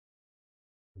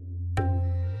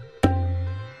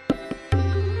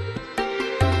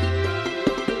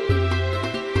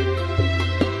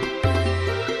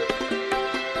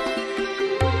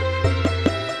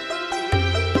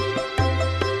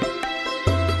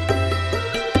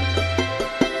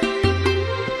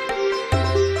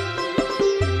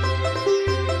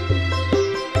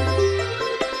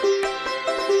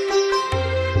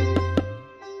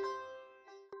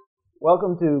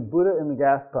Welcome to Buddha in the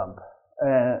Gas Pump,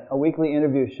 a weekly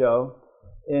interview show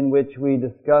in which we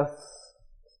discuss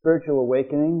spiritual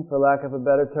awakening, for lack of a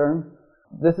better term.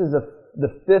 This is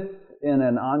the fifth in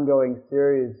an ongoing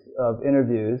series of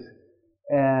interviews,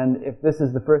 and if this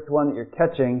is the first one that you're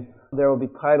catching, there will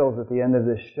be titles at the end of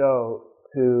this show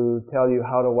to tell you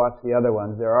how to watch the other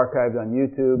ones. They're archived on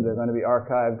YouTube, they're going to be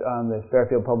archived on the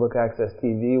Fairfield Public Access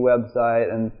TV website,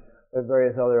 and there are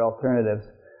various other alternatives.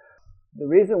 The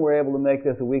reason we're able to make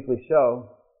this a weekly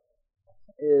show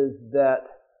is that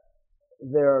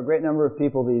there are a great number of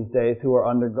people these days who are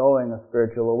undergoing a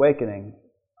spiritual awakening.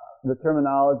 The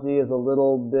terminology is a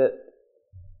little bit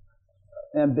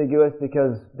ambiguous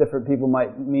because different people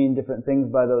might mean different things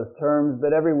by those terms,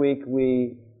 but every week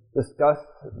we discuss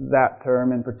that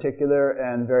term in particular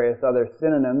and various other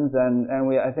synonyms, and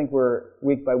I think we're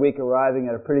week by week arriving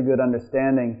at a pretty good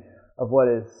understanding of what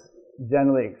is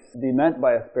generally be meant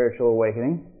by a spiritual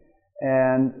awakening.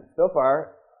 And so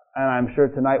far, and I'm sure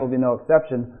tonight will be no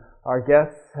exception, our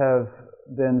guests have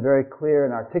been very clear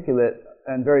and articulate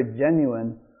and very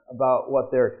genuine about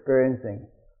what they're experiencing.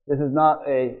 This is not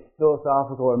a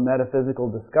philosophical or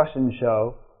metaphysical discussion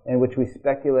show in which we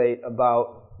speculate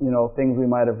about, things we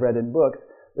might have read in books.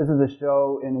 This is a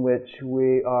show in which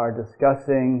we are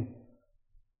discussing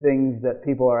things that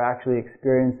people are actually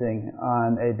experiencing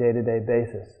on a day-to-day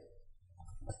basis.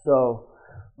 So,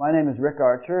 my name is Rick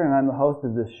Archer, and I'm the host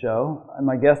of this show. And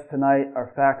my guests tonight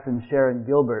are Fax and Sharon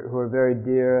Gilbert, who are very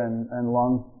dear and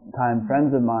long-time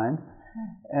friends of mine.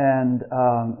 And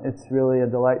it's really a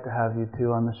delight to have you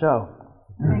two on the show.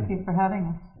 Thank you for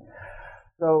having us.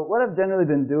 So what I've generally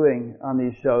been doing on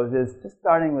these shows is just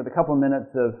starting with a couple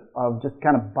minutes of just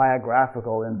kind of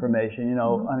biographical information,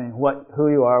 who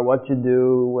you are, what you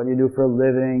do for a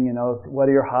living, what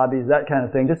are your hobbies, that kind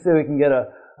of thing, just so we can get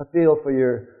a feel for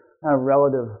your kind of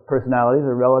relative personalities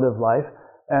or relative life,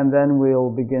 and then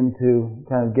we'll begin to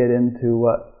kind of get into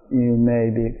what you may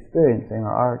be experiencing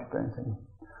or are experiencing.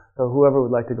 So whoever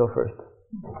would like to go first.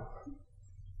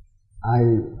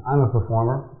 I'm a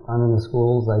performer. I'm in the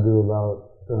schools. I do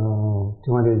about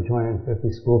 200 to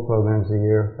 250 school programs a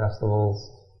year, festivals.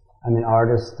 I'm an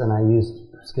artist, and I use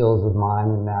skills of mime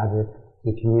and magic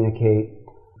to communicate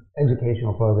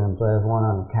educational programs. I have one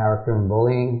on character and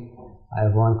bullying. I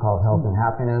have one called Health and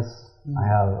Happiness. I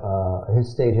have a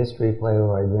stage history play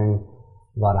where I bring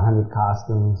about 100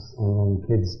 costumes, and then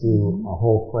kids do a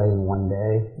whole play in one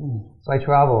day. So I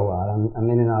travel a lot.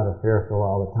 I'm in and out of Fairfield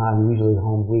all the time, usually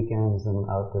home weekends and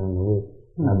out during the week.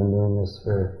 I've been doing this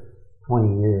for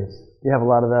 20 years. Do you have a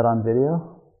lot of that on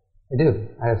video? I do.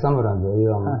 I have some of it on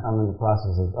video. I'm in the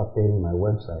process of updating my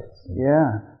website.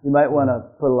 Yeah. You might want to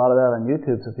put a lot of that on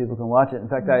YouTube so people can watch it. In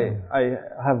fact, I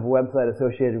have a website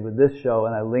associated with this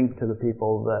show, and I link to the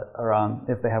people that are on,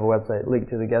 if they have a website, link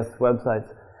to the guests'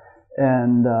 websites.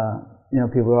 And,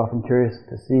 people are often curious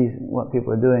to see what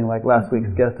people are doing. Like last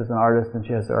week's guest is an artist, and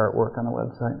she has her artwork on the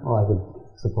website. Well, I could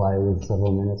supply you with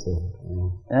several minutes of,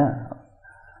 Yeah.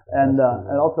 And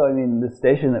also, the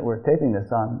station that we're taping this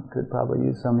on could probably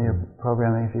use some of your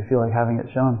programming if you feel like having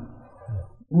it shown.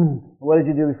 What did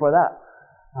you do before that?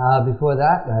 Before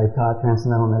that, I taught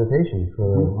transcendental meditation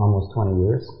for almost 20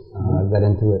 years. I got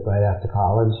into it right after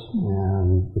college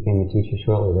and became a teacher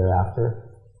shortly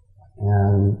thereafter.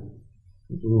 And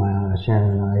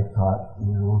Sharon and I taught,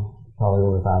 probably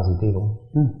over 1,000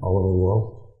 people all over the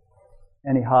world.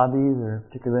 Any hobbies or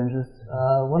particular interests?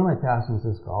 One of my passions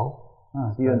is golf. Oh,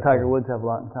 so you and Tiger Woods have a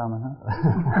lot in common, huh?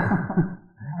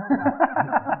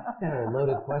 Kind of a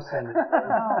loaded question. No,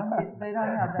 they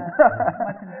don't have that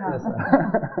much in common.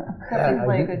 Except you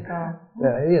play good golf.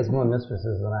 Yeah, he has more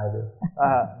mistresses than I do.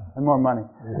 And more money.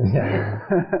 Yeah.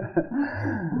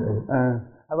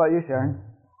 How about you, Sharon?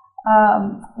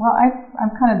 Well,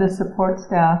 I'm kind of the support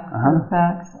staff for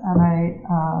Fax, and I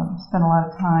spend a lot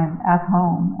of time at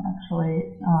home,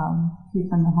 actually,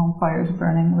 keeping the home fires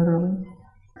burning, literally.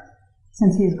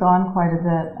 Since he's gone quite a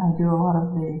bit, I do a lot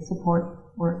of the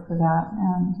support work for that,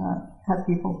 and cut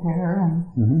people's hair, and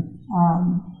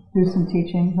do some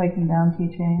teaching, hiking down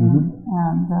teaching,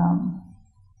 and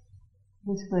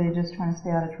basically just trying to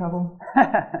stay out of trouble.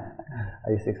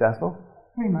 Are you successful?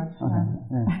 Pretty much. Okay.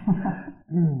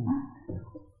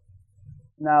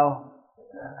 Now,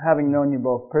 having known you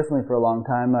both personally for a long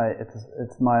time,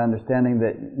 it's my understanding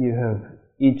that you have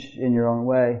each, in your own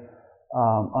way,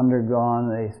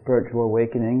 undergone a spiritual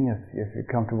awakening, if you're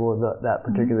comfortable with that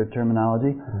particular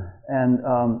terminology. And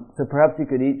so perhaps you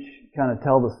could each kind of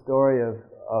tell the story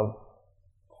of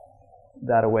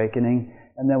that awakening,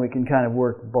 and then we can kind of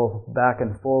work both back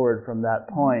and forward from that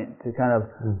point to kind of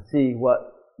see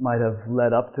what might have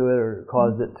led up to it or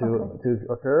caused it to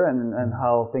occur, and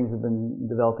how things have been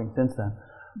developing since then.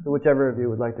 So whichever of you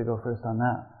would like to go first on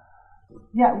that.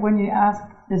 Yeah, when you ask,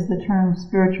 is the term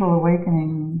spiritual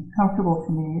awakening comfortable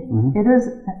to me, it is,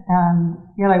 and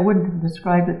yet I wouldn't have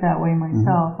described it that way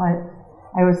myself.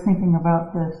 I was thinking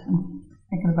about this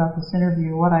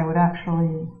interview, what I would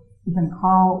actually even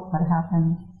call what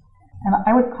happened, and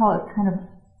I would call it kind of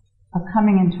a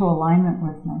coming into alignment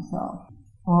with myself,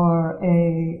 or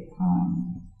a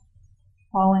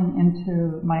falling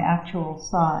into my actual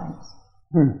size.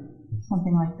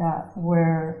 Something like that,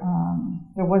 where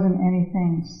there wasn't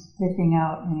anything sticking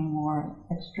out anymore,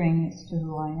 extraneous to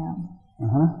who I am.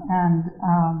 And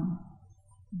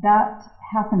that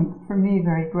happened for me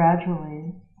very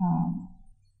gradually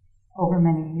over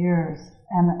many years,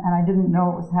 and I didn't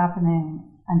know it was happening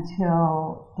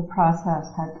until the process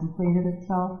had completed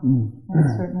itself in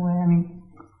a certain way. I mean,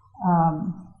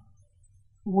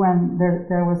 when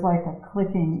there was like a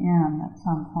clicking in at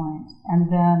some point,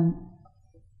 and then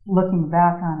looking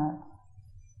back on it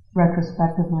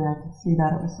retrospectively, I could see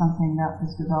that it was something that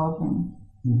was developing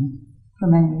for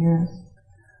many years.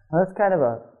 Well, that's kind of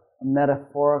a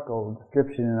metaphorical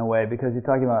description in a way, because you're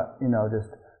talking about,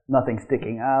 just nothing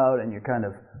sticking out, and you're kind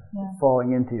of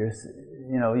falling into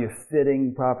you're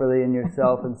fitting properly in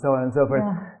yourself, and so on and so forth.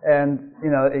 And,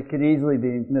 it could easily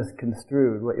be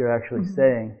misconstrued, what you're actually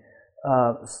saying.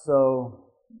 So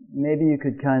maybe you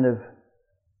could kind of,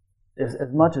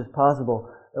 as much as possible,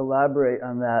 elaborate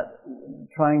on that,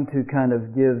 trying to kind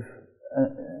of give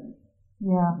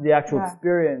the actual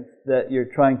experience that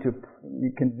you're trying to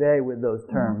convey with those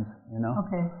terms,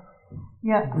 Okay.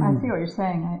 Yeah, I see what you're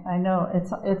saying. I know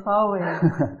it's always.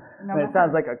 It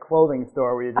sounds like a clothing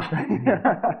store where you just.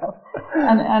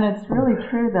 and it's really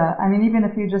true that, I mean, even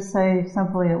if you just say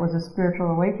simply it was a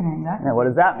spiritual awakening, what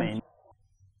does that mean?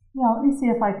 Yeah, let me see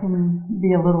if I can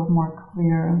be a little more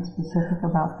clear and specific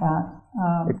about that.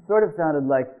 It sort of sounded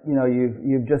like,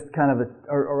 you've just kind of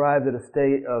arrived at a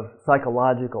state of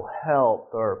psychological health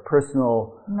or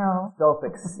personal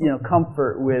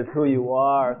comfort with who you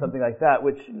are, or something like that,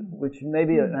 which may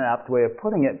be an apt way of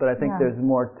putting it, but I think there's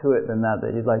more to it than that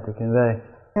you'd like to convey.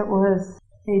 It was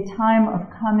a time of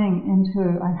coming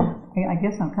into, I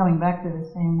guess I'm coming back to the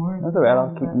same word. That's all right,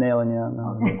 I'll keep nailing you on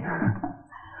that.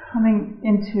 Coming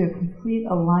into complete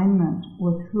alignment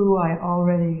with who I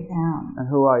already am. And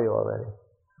who are you already?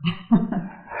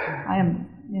 I am,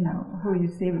 who you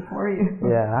see before you.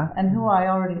 Yeah. And who I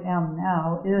already am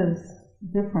now is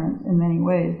different in many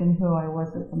ways than who I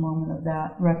was at the moment of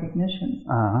that recognition.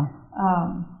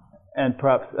 And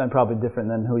probably different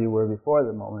than who you were before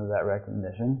the moment of that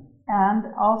recognition. And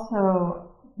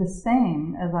also the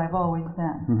same as I've always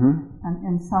been, and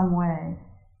in some way.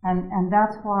 And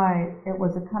that's why it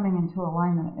was a coming into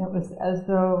alignment. It was as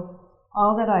though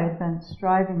all that I had been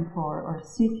striving for or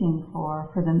seeking for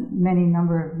the many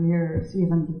number of years,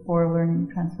 even before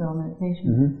learning transcendental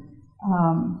meditation,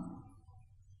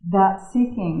 that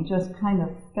seeking just kind of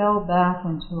fell back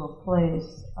into a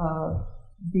place of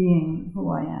being who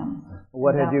I am.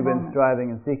 What had you been striving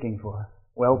and seeking for?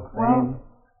 Wealth, fame?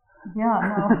 Yeah,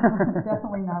 no,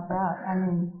 definitely not that. I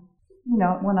mean,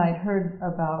 when I'd heard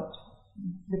about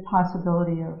the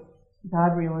possibility of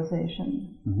God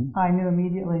realization, I knew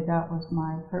immediately that was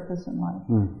my purpose in life.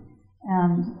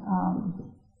 And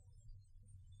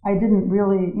I didn't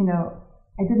really,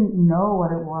 I didn't know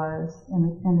what it was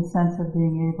in the sense of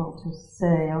being able to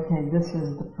say, okay, this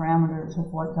is the parameters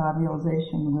of what God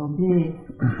realization will be,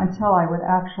 until I would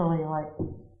actually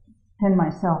pin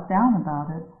myself down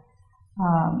about it.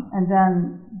 And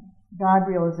then God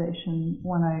realization,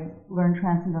 when I learned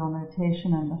transcendental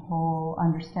meditation and the whole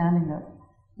understanding that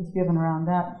was given around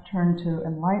that, turned to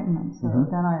enlightenment. So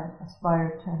then I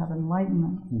aspired to have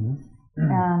enlightenment.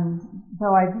 And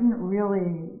though I didn't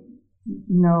really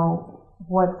know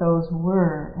what those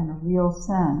were in a real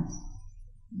sense,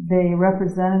 they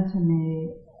represented to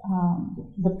me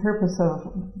the purpose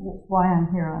of why I'm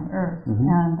here on earth.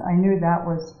 And I knew that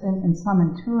was, in some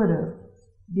intuitive,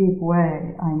 deep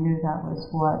way, I knew that was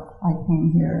what I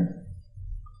came here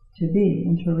to be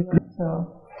and to realize.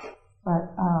 So,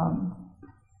 but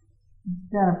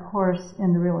then, of course,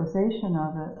 in the realization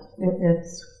of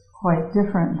it's quite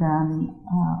different than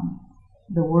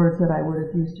the words that I would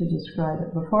have used to describe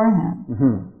it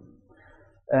beforehand.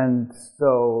 And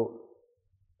so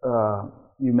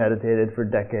you meditated for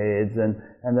decades, and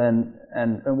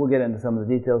we'll get into some of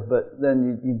the details, but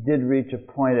then you did reach a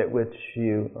point at which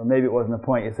or maybe it wasn't a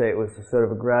point, you say it was sort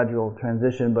of a gradual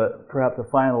transition, but perhaps a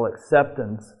final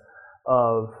acceptance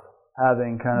of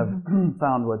having kind of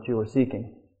found what you were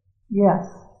seeking. Yes,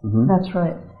 that's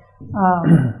right.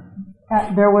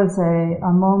 there was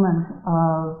a moment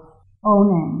of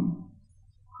owning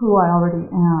who I already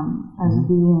am as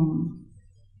being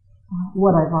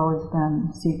what I've always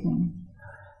been seeking.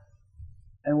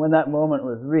 And when that moment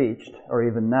was reached, or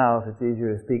even now, if it's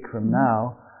easier to speak from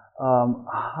now,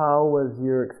 how was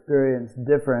your experience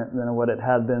different than what it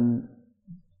had been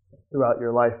throughout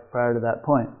your life prior to that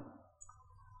point?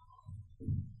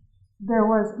 There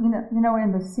was, you know,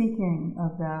 in the seeking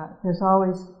of that, there's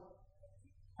always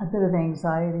a bit of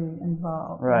anxiety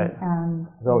involved. Right. And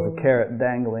there's always a carrot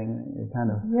dangling, you're kind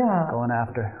of going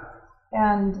after.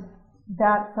 And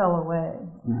that fell away.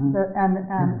 Mm-hmm.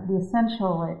 And the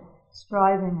essential, like,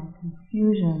 striving and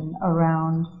confusion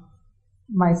around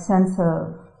my sense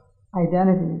of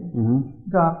identity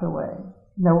dropped away.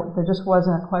 There just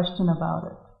wasn't a question about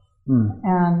it.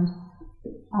 And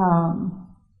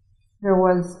there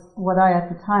was what at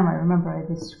the time, I remember I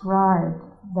described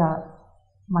that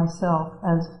myself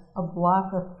as a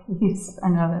block of peace. I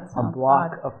know that sounds a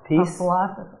block odd. of peace? A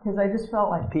block of, because I just felt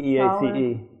like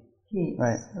P-E-A-C-E. Peace.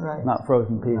 Right. Not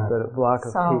frozen peace, but a block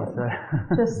of solid. peace, right?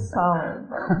 Just solid.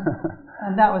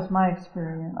 And that was my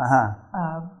experience.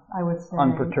 I would say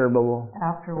unperturbable.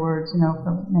 Afterwards,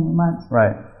 for many months.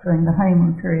 Right. During the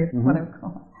honeymoon period, what I would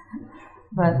call it.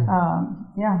 But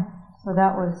so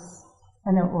that was,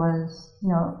 and it was,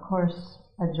 of course,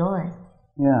 a joy.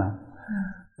 Yeah.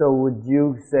 So would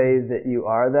you say that you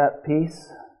are that peace?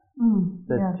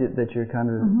 That you're kind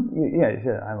of, you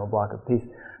said, I'm a block of peace.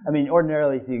 I mean,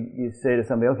 ordinarily, if you say to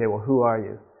somebody, okay, well, who are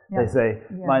you? They say,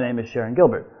 my name is Sharon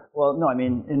Gilbert. Well, no, I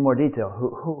mean, in more detail,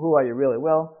 who are you really?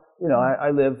 Well,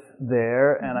 I live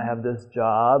there, and I have this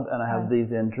job, and I have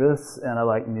these interests, and I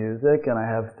like music, and I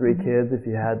have 3 kids if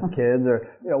you had kids, or,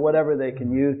 whatever they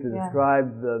can use to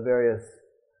describe the various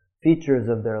features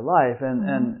of their life.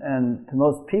 And to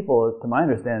most people, to my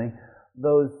understanding,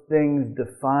 those things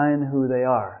define who they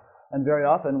are. And very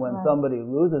often when somebody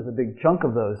loses a big chunk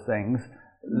of those things,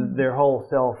 their whole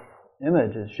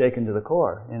self-image is shaken to the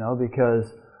core, because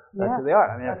that's who they are.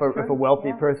 I mean, if a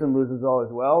wealthy person loses all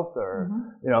his wealth, or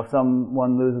if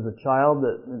someone loses a child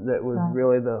that was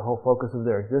really the whole focus of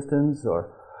their existence,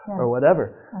 or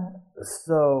whatever.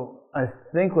 So I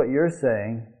think what you're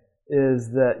saying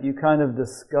is that you kind of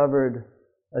discovered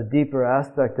a deeper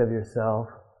aspect of yourself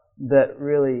that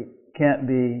really can't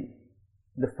be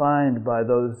defined by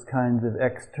those kinds of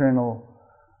external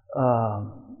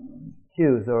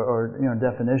cues or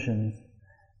definitions.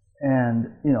 And,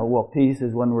 peace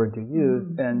is one word to use,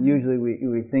 and usually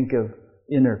we think of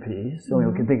inner peace, so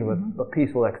we can think of a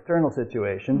peaceful external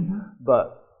situation,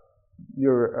 but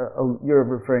you're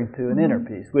referring to an inner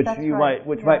peace, which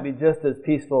might be just as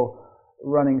peaceful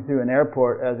running through an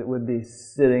airport as it would be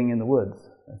sitting in the woods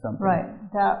or something. Right.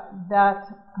 That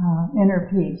inner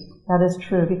peace, that is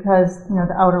true, because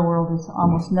the outer world is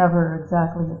almost never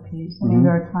exactly at peace. I mean,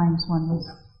 there are times when there's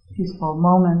peaceful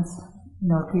moments,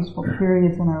 peaceful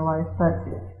periods in our life, but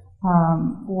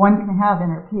one can have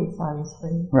inner peace,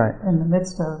 obviously, in the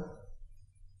midst of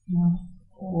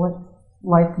what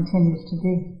life continues to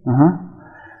be.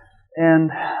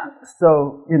 And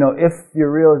so, if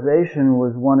your realization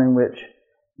was one in which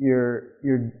your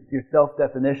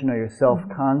self-definition or your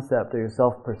self-concept or your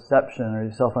self-perception or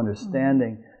your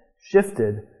self-understanding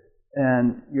shifted,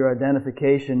 and your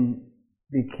identification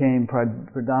became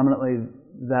predominantly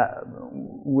that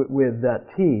with that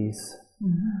peace,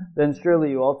 then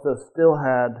surely you also still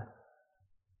had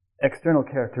external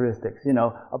characteristics,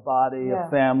 a body, a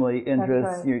family,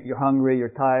 interests, you're hungry, you're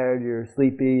tired, you're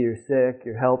sleepy, you're sick,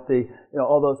 you're healthy,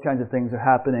 all those kinds of things are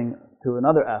happening to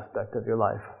another aspect of your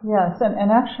life. Yes,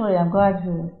 and actually I'm glad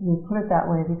you put it that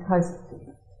way, because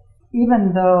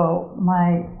even though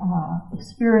my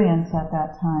experience at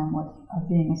that time was of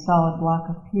being a solid block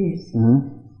of peace,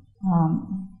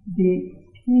 the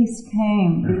peace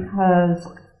came because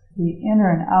the inner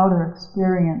and outer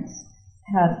experience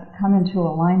had come into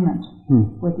alignment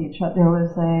with each other. There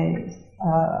was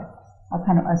a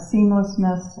kind of a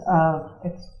seamlessness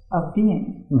of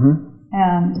being,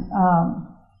 and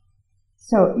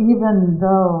so even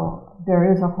though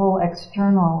there is a whole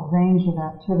external range of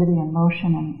activity and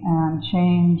motion and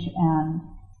change, and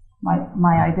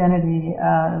my identity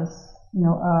as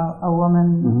a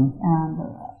woman and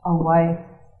a wife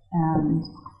and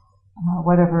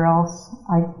whatever else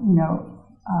I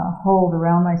hold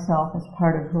around myself as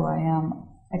part of who I am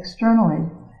externally,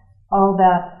 all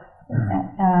that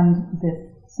and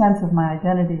the sense of my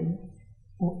identity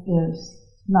is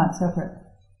not separate.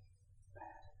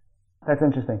 That's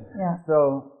interesting. Yeah.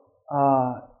 So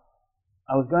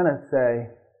I was going to say,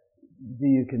 do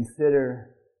you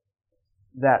consider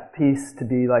that peace to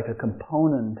be like a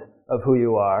component of who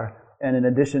you are, and in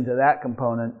addition to that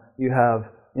component, you have,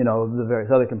 the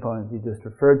various other components you just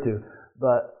referred to.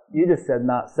 But you just said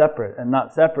not separate, and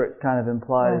not separate kind of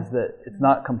implies that it's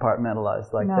not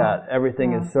compartmentalized like that.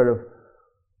 Everything is sort of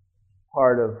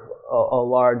part of a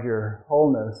larger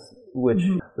wholeness, which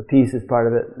the peace is part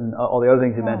of it, and all the other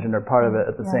things you mentioned are part of it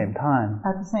at the same time.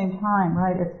 At the same time,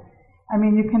 right?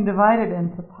 You can divide it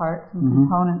into parts and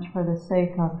components for the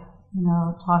sake of,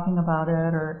 talking about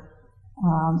it, or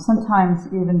sometimes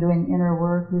even doing inner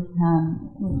work. You can,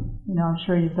 I'm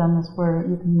sure you've done this, where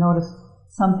you can notice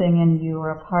something in you,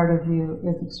 or a part of you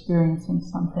is experiencing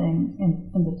something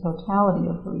in the totality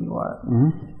of who you are.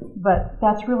 But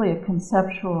that's really a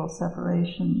conceptual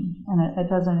separation, and it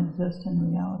doesn't exist in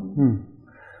reality.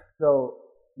 So,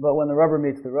 but when the rubber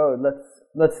meets the road,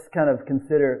 let's kind of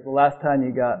consider the last time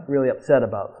you got really upset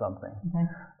about something. Okay.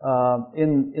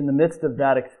 In the midst of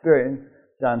that experience,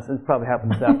 Johnson, it's probably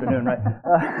happened this afternoon, right?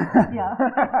 Yeah.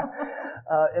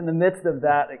 In the midst of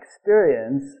that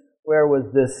experience, where was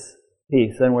this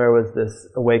peace, and where was this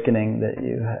awakening that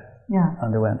you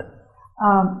underwent?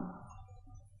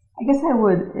 I guess I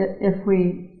would, if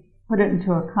we put it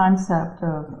into a concept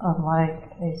of like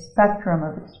a spectrum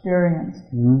of experience,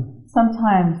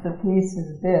 sometimes the peace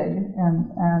is big,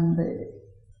 and the,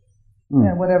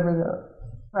 whatever the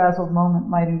frazzled moment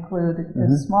might include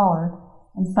is smaller,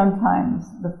 and sometimes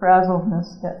the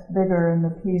frazzledness gets bigger and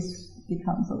the peace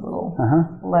becomes a little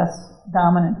less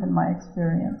dominant in my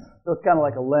experience. So it's kind of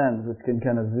like a lens, which can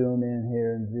kind of zoom in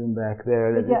here and zoom back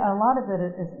there. A lot of it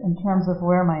is in terms of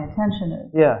where my attention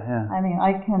is. Yeah.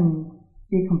 I can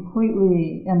be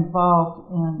completely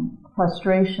involved in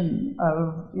frustration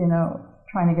of,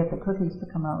 trying to get the cookies to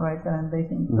come out right that I'm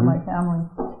baking for my family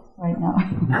right now.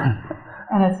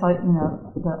 And it's like,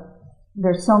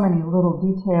 there's so many little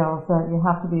details that you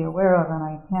have to be aware of, and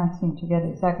I can't seem to get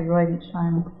exactly right each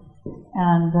time.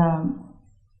 And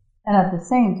at the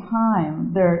same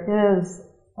time, there is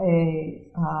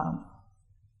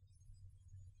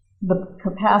the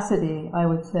capacity, I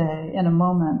would say, in a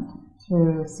moment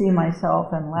to see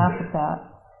myself and laugh at that,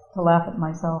 to laugh at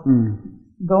myself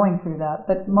going through that.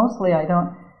 But mostly I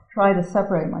don't try to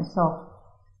separate myself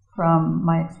from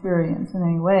my experience in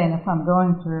any way. And if I'm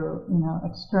going through,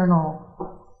 external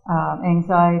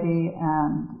anxiety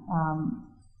and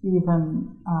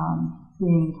even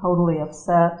being totally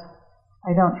upset,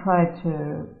 I don't try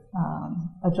to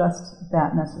adjust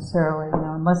that necessarily,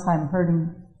 unless I'm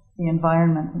hurting the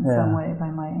environment in some way by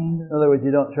my anger. In other words,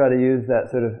 you don't try to use that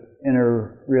sort of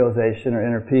inner realization or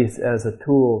inner peace as a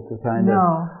tool to kind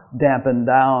of dampen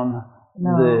down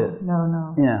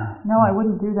No, I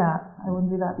wouldn't do that.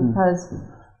 Because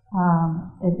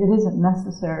it isn't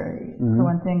necessary. For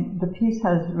one thing, the peace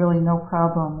has really no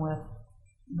problem with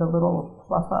the little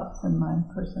fluff-ups in my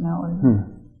personality.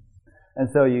 And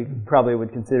so you probably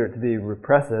would consider it to be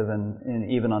repressive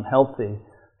and even unhealthy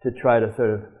to try to sort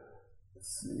of,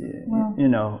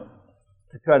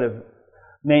 to try to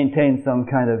maintain some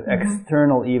kind of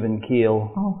external even keel.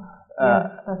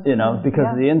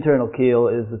 Because the internal keel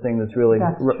is the thing that's really,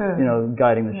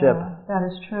 guiding the ship. That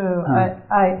is true.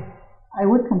 I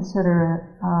would consider it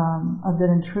a bit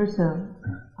intrusive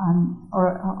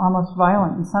or almost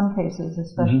violent in some cases,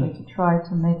 especially to try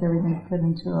to make everything fit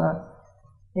into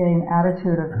an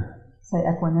attitude of, say,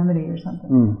 equanimity or something.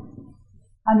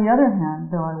 On the other hand,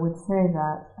 though, I would say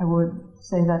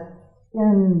that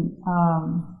in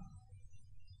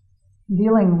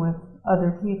dealing with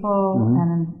other people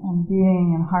and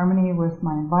being in harmony with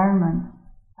my environment,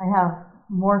 I have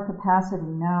more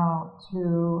capacity now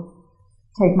to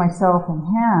take myself in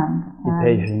hand and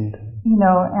be patient,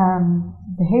 and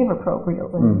behave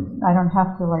appropriately. I don't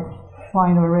have to fly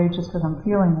into a rage just because I'm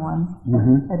feeling one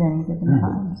at any given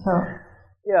time. So,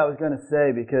 I was going to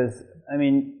say, because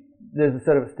there's a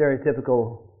sort of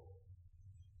stereotypical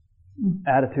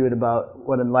attitude about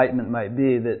what enlightenment might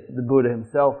be that the Buddha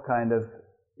himself kind of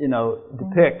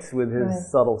depicts with his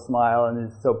subtle smile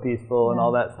and is so peaceful and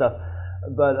all that stuff.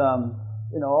 But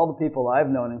all the people I've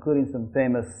known, including some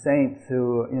famous saints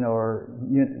who are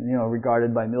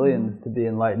regarded by millions to be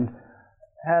enlightened,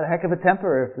 had a heck of a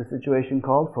temper if the situation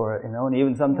called for it, and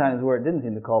even sometimes where it didn't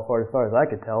seem to call for it, as far as I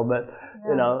could tell. But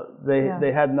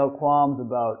they had no qualms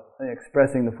about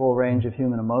expressing the full range of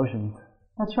human emotions.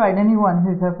 That's right. Anyone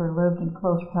who's ever lived in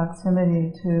close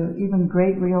proximity to even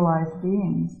great realized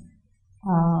beings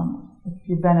if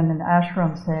you've been in an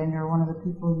ashram, say, and you're one of the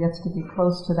people who gets to be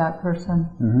close to that person,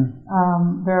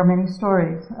 there are many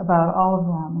stories about all of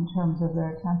them in terms of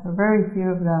their temper. Very few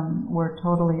of them were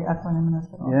totally equanimous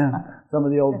at all. Yeah, some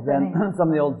of the old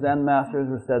Zen masters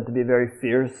were said to be very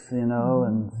fierce,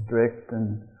 and strict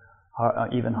and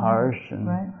even harsh. And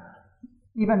right.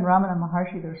 Even Ramana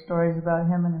Maharshi, there are stories about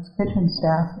him and his kitchen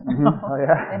staff. Oh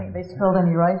yeah. They spilled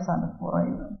any rice on the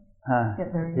floor.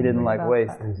 He didn't like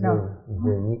waste. No.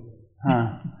 Very neat.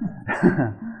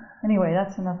 Anyway,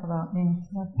 that's enough about me.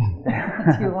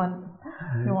 Do you want?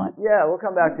 Yeah, we'll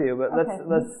come back to you, but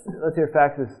let's hear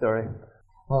Fax's story.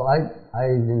 Well,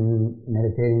 I've been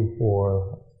meditating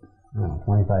for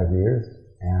 25 years,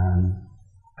 and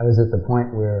I was at the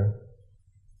point where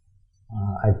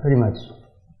I'd pretty much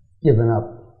given up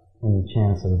any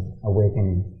chance of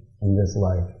awakening in this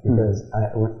life, because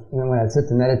when I'd sit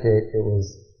to meditate,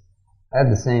 I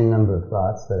had the same number of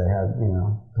thoughts that I had, the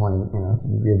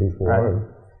year before. Right.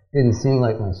 It didn't seem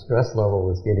like my stress level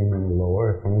was getting any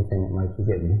lower. If anything, it might be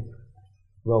getting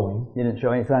growing. You didn't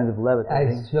show any signs of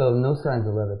levitating? I showed no signs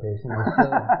of levitation.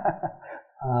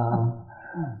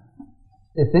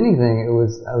 If anything, I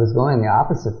was going the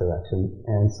opposite direction.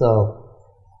 And so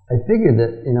I figured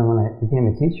that, when I became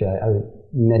a teacher, I would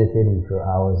meditating for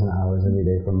hours and hours every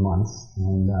day for months,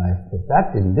 and if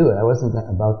that didn't do it, I wasn't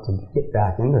about to get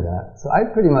back into that. So I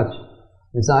pretty much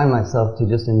resigned myself to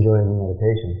just enjoying the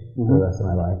meditation for the rest of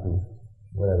my life and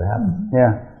whatever happened.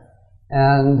 Yeah.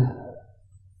 And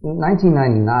in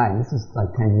 1999, this is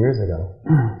like 10 years ago,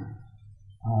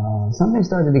 something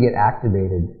started to get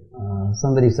activated.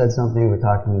 Somebody said something, we were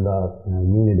talking about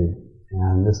unity,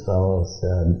 and this fellow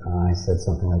said, I said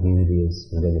something like unity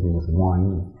is when everything is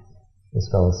one. This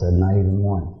fellow said, not even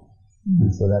one.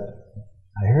 And so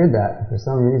I heard that, and for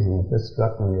some reason, it just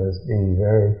struck me as being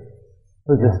very...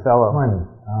 Who's this fellow? Funny.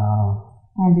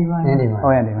 Andy Ryan. Andy Ryan.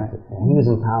 Oh, Andy Ryan. He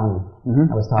was in town.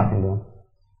 I was talking to him.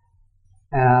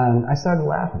 And I started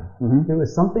laughing. It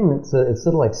was something that it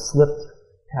sort of like slipped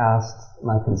past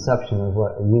my conception of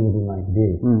what a unity might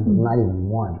be. It's not even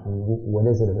one. I mean, what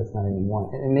is it if it's not even one?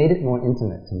 It made it more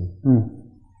intimate to me.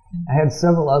 I had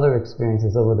several other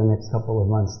experiences over the next couple of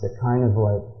months that kind of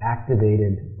like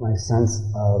activated my sense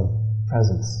of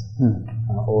presence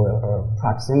or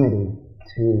proximity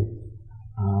to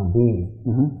being.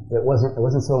 It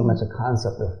wasn't so much a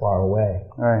concept of far away.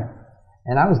 Right.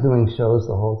 And I was doing shows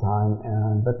the whole time,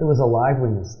 but there was a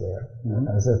liveliness there,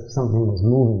 as if something was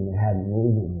moving that hadn't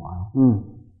moved in a while.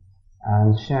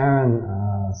 And Sharon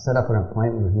set up an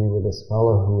appointment with me with this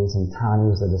fellow who was in town.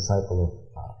 He was a disciple of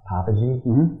Papaji,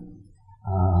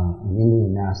 an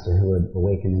Indian master who had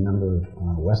awakened a number of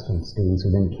Western students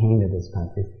who then came to this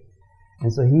country. And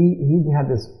so he had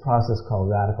this process called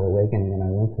radical awakening, and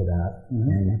I went to that.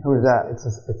 And who was that?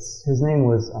 His name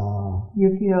was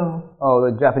Yukio. Oh,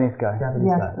 the Japanese guy.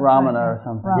 Japanese guy. Ramana or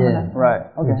something. Ramana. Yeah. Right.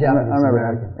 Okay. Japanese I remember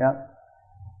American. him. Yeah.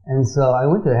 And so I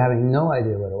went to having no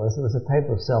idea what it was. It was a type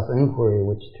of self-inquiry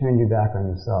which turned you back on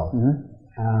yourself.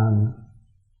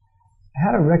 I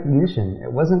had a recognition. I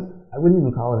wouldn't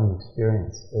even call it an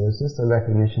experience. It was just a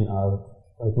recognition of,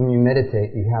 like when you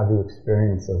meditate, you have the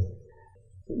experience of,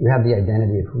 you have the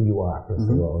identity of who you are, first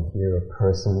of all. You're a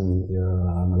person, you're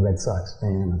a Red Sox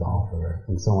fan, a golfer,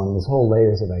 and so on. There's whole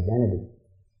layers of identity.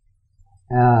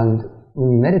 And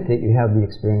when you meditate, you have the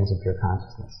experience of pure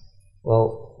consciousness.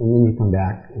 Well, and then you come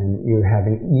back and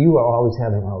you are always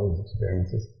having all these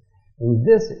experiences. In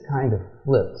this, it kind of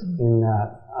flipped in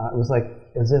that it was like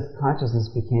as if consciousness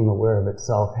became aware of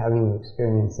itself, having the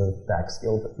experience of Fax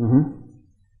Gilbert.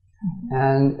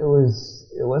 And it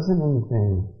wasn't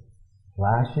anything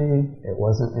flashy, it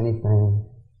wasn't anything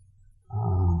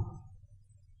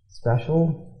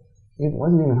special, it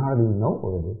wasn't even hardly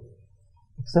noteworthy,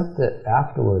 except that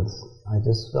afterwards I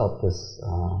just felt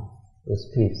this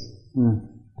peace, and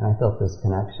I felt this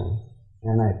connection,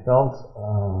 and I felt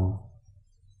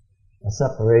a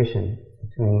separation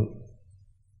between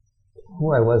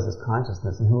who I was as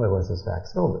consciousness and who I was as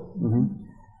Fax Gilbert.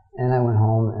 And I went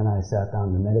home and I sat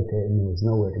down to meditate, and there was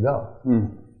nowhere to go.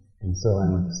 And so I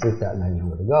went to sleep that night,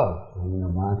 nowhere to go. No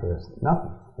mantras,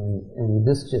 nothing. And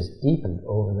this just deepened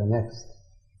over the next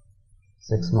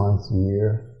 6 months, a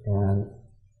year. And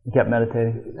you kept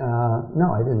meditating?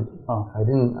 No, I didn't. Oh. I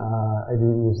didn't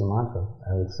use the mantra.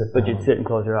 I would sit. But you'd sit and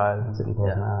close your eyes. Sit and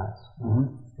close my eyes.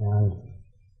 And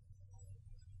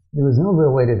there was no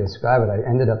real way to describe it. I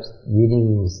ended up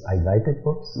reading these Advaitic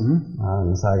books,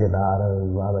 Nisargadatta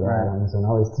and Robert Adams, and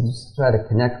always to just try to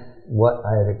connect what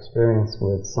I had experienced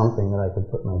with something that I could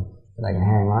that I can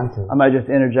hang on to. I might just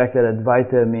interject that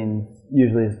Advaita means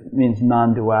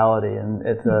non-duality, and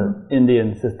it's an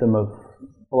Indian system of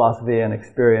philosophy and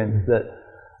experience that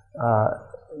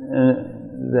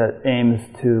aims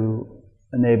to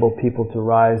enable people to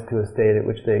rise to a state at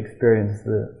which they experience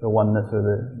the oneness or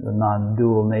the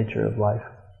non-dual nature of life.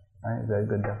 Right? Very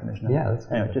good definition. Yeah, that's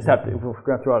good. Anyway, just have to, if we're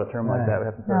going to throw out a term like that, we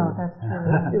have to throw it.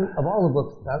 That's true. Of all the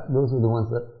books, those are the ones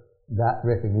that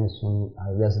recognition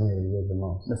resonated with the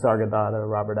most. Nisargadatta,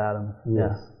 Robert Adams.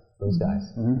 Yes, Yeah. those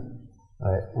guys. Mm-hmm.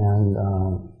 Right, and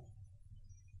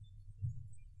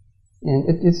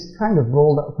it just kind of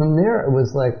rolled up. From there, it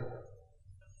was like,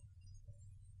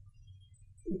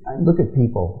 I look at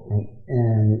people,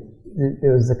 and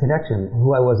there was a connection.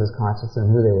 Who I was as consciousness and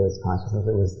who they were as consciousness.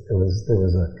 There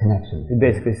was a connection. You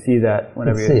basically see that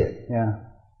whenever you see it. Yeah.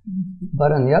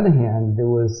 But on the other hand, there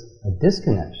was a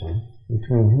disconnection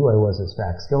between who I was as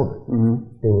Fax Gilbert.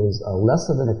 Mm-hmm. There was less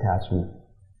of an attachment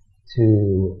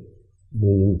to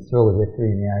the thrill of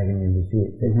victory and the agony of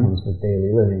defeat that comes with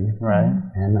daily living, right,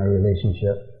 and my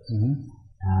relationship.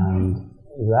 And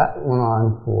that went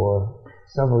on for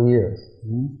several years,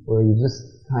 where you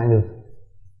just kind of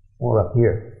more up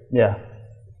here. Yeah.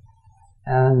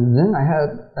 And then I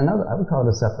had another, I would call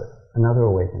it another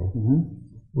awakening,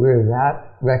 where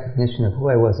that recognition of who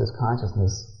I was as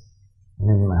consciousness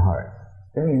went into my heart.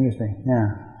 Very interesting,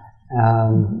 yeah.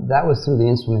 That was through the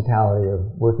instrumentality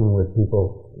of working with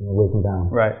people, waking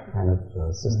down, right, kind of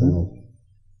system of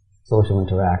social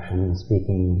interaction,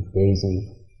 speaking,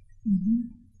 gazing.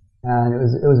 And it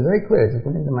was very clear, it just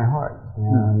went into my heart.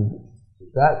 And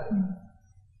that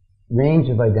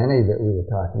range of identity that we were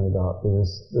talking about, there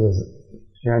was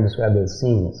Sharon described it as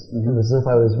seamless. It was as if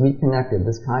I was reconnected.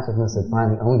 This consciousness had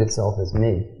finally owned itself as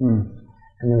me.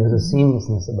 And there was a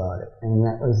seamlessness about it. And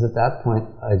that was at that point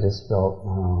I just felt,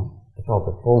 I felt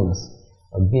the fullness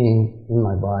of being in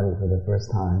my body for the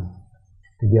first time,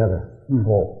 together,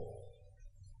 whole.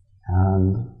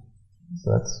 And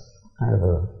so that's kind of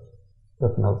a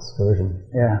Cliff Notes version.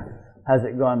 Yeah. Has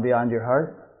it gone beyond your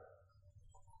heart?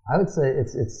 I would say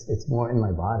it's more in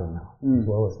my body now, as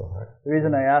well as the heart. The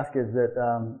reason I ask is that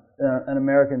an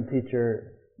American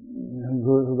teacher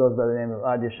who goes by the name of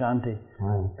Adyashanti,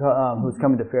 who's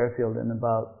coming to Fairfield in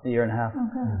about a year and a half.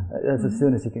 That's as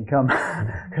soon as he can come,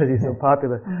 because he's so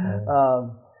popular.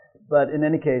 But in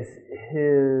any case,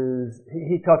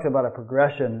 he talks about a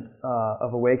progression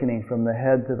of awakening from the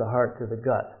head to the heart to the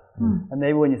gut. And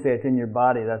maybe when you say it's in your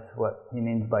body, that's what he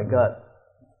means by gut.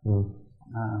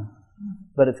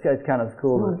 But it's kind of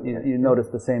cool that you notice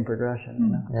the same progression. You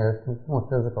know? Yeah, it's more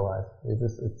physicalized.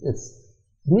 It's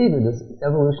to me, this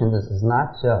evolution is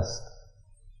not just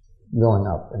going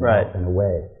up and up and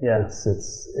away. Yeah.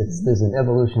 There's an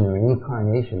evolution or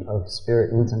incarnation of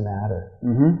spirit into matter.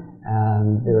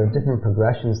 And there are different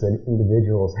progressions that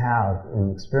individuals have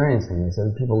in experiencing this.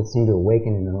 And people seem to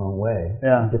awaken in their own way,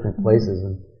 in different places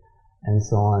and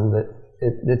so on. But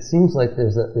it seems like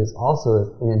there's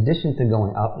also, in addition to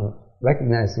going up and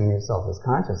recognizing yourself as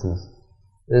consciousness,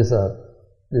 there's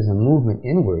a movement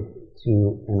inward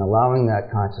to, and allowing that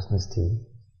consciousness to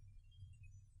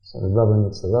sort of rubber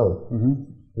meets the road,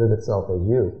 live itself as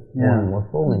you, more and more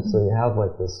fully. So you have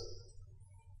like this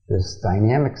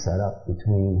dynamic set up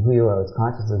between who you are as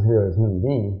conscious and who you are as human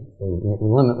being, the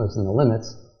limitless and the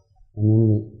limits, and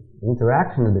then the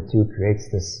interaction of the two creates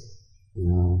this,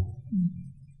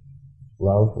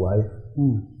 love, life,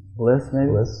 bliss, maybe?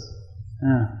 Bliss,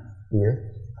 fear,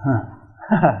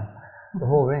 the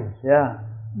whole range. Yeah.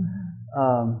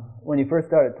 When you first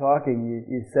started talking,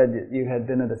 you said that you had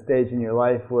been at a stage in your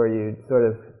life where you'd sort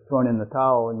of thrown in the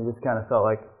towel and you just kind of felt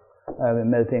like, I've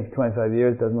been meditating for 25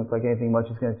 years, doesn't look like anything much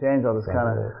is going to change, I'll just kind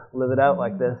of live it out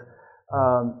like this.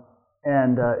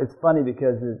 It's funny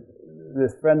because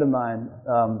this friend of mine,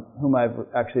 whom I've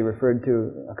actually referred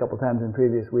to a couple times in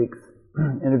previous weeks'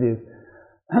 interviews,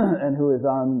 and who is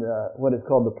on what is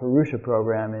called the Purusha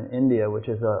program in India, which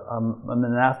is a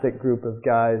monastic group of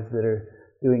guys that are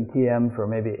doing TM for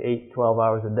maybe 8-12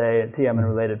 hours a day, and TM and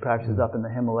related practices up in the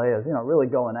Himalayas, really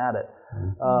going at it.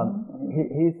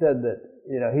 He said that,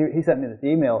 he sent me this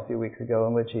email a few weeks ago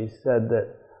in which he said that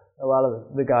a lot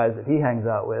of the guys that he hangs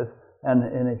out with,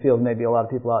 and he feels maybe a lot of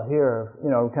people out here,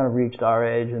 kind of reached our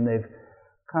age, and they've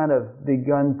kind of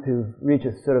begun to reach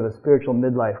a sort of a spiritual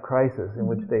midlife crisis in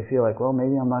which they feel like, well,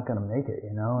 maybe I'm not going to make it,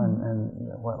 and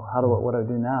what do I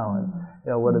do now, and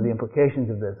what are the implications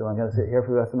of this? Am I going to sit here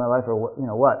for the rest of my life, or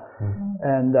what?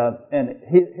 And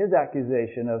his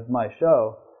accusation of my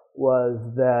show was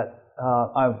that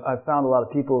I've found a lot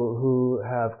of people who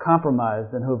have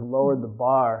compromised and who have lowered the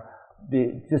bar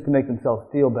just to make themselves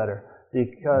feel better.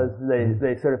 because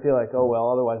they sort of feel like, oh, well,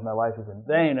 otherwise my life is in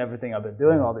vain, everything I've been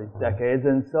doing all these decades,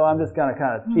 and so I'm just going to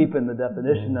kind of cheapen the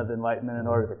definition of enlightenment in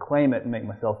order to claim it and make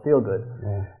myself feel good.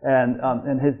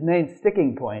 And his main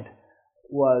sticking point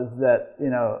was that, you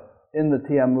know, in the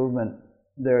TM movement,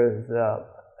 there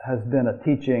has been a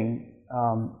teaching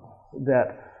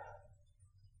that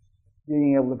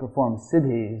being able to perform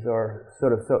siddhis, or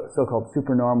sort of so-called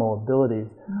supernormal abilities,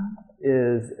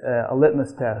 is a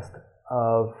litmus test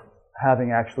of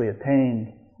having actually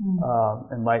attained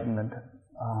enlightenment.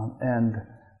 And,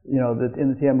 you know, that in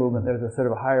the TM movement, there's a sort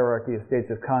of a hierarchy of states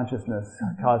of consciousness: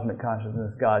 cosmic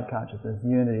consciousness, God consciousness,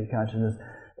 unity consciousness.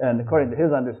 And according to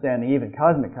his understanding, even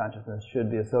cosmic consciousness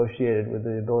should be associated with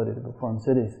the ability to perform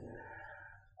siddhis.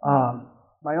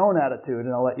 My own attitude,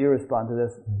 and I'll let you respond to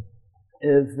this,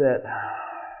 is that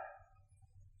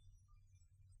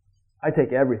I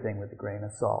take everything with a grain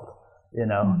of salt. You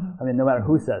know, I mean, no matter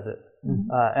who says it.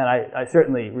 And I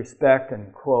certainly respect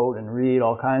and quote and read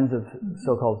all kinds of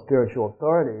so-called spiritual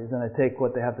authorities, and I take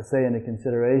what they have to say into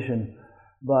consideration.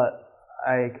 But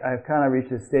I've kind of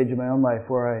reached a stage in my own life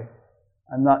where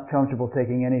I'm not comfortable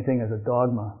taking anything as a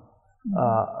dogma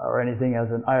or anything as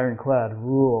an ironclad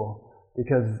rule,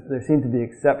 because there seem to be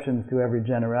exceptions to every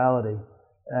generality,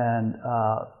 and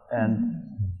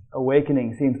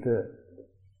awakening seems to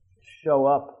show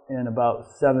up in about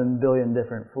 7 billion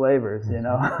different flavors, you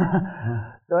know.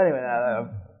 So anyway,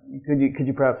 could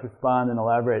you perhaps respond and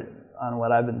elaborate on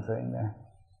what I've been saying there?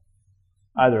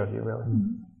 Either of you, really.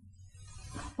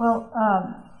 Well,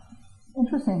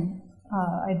 interesting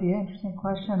idea, interesting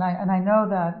question. And I know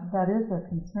that is a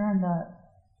concern, that,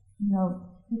 you know,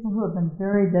 people who have been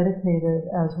very dedicated,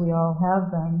 as we all have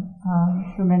been,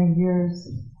 for many years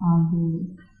on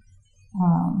the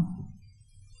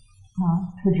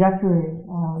trajectory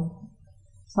of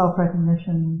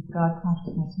self-recognition, God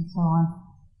consciousness, and so on,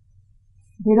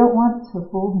 they don't want to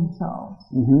fool themselves.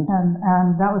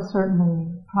 And that was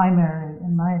certainly primary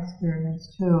in my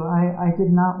experience too. I did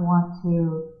not want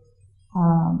to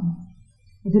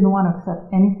I didn't want to accept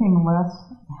anything less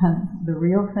than the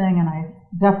real thing, and I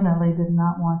definitely did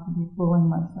not want to be fooling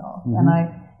myself. And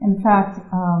in fact,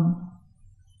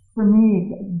 for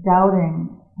me,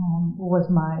 doubting was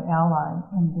my ally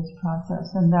in this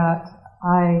process, and that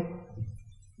I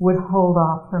would hold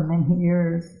off for many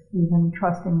years, even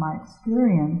trusting my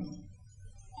experience,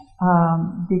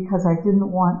 because I didn't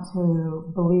want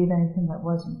to believe anything that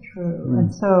wasn't true.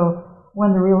 And so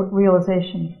when the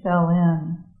realization fell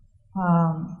in,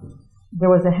 there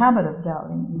was a habit of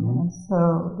doubting even, and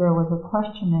so there was a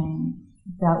questioning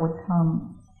that would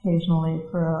come occasionally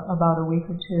for about a week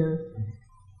or two,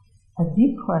 a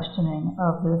deep questioning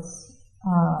of this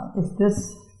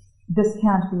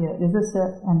can't be it, is this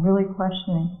it, and really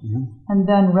questioning, and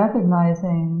then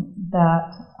recognizing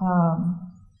that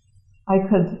I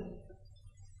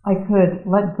could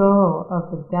let go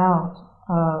of the doubt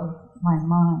of my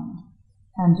mind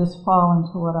and just fall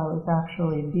into what I was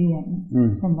actually being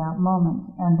in that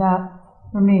moment. And that,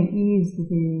 for me, eased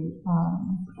the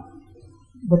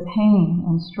pain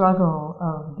and struggle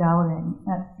of doubting.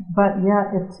 But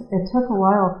yet, it took a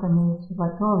while for me to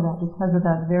let go of that, because of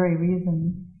that very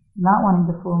reason, not wanting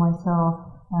to fool myself.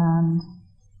 And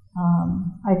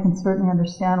I can certainly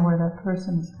understand where that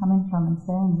person is coming from in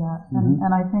saying that.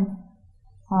 And I think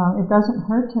it doesn't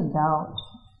hurt to doubt,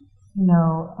 you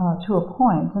know, to a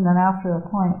point, and then after a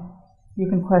point, you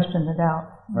can question the doubt.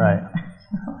 Right.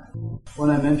 When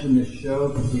I mention this show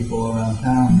to people around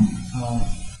town,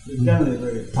 there's generally a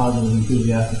very positive,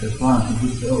 enthusiastic response, and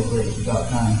people say, oh great, it's about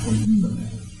time for me.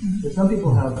 But some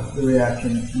people have the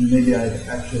reaction, and maybe I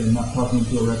actually am not talking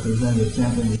to a representative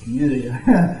sample of the community, I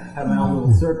have my own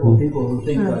little circle of people who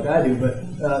think like I do,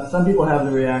 but some people have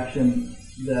the reaction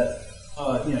that,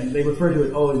 you know, they refer to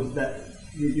it, oh, that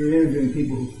you're interviewing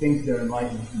people who think they're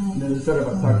enlightened. And there's a sort of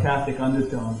a sarcastic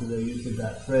undertone to the use of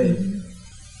that phrase.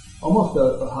 Almost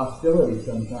a hostility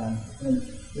sometimes. And,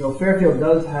 you know, Fairfield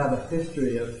does have a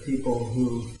history of people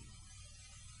who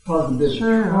caused a bit of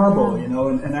trouble, you know,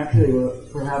 and actually were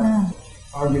perhaps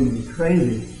argued to be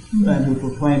crazy, and who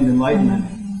proclaimed enlightenment.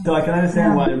 So I can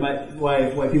understand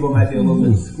why people might be a little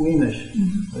bit squeamish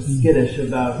or skittish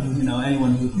about, you know,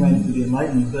 anyone who claims to be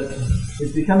enlightened, but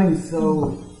it's becoming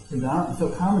so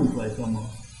commonplace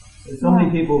almost. There's so many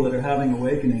people that are having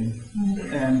awakenings,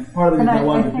 and part of the reason I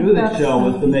wanted to do this show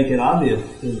was to make it obvious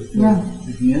to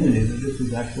the community that this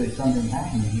is actually something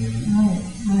happening here.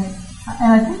 Right.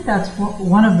 And I think that's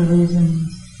one of the reasons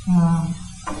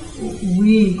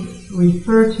we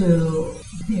refer to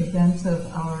the events of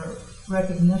our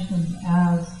recognition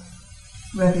as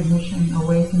recognition,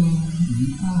 awakening,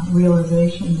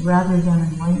 realization, rather than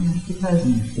enlightenment,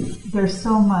 because there's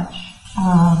so much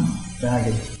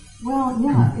baggage. Well,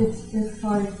 yeah, it's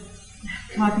like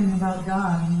talking about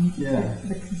God. I mean,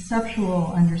 the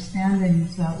conceptual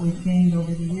understandings that we've gained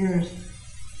over the years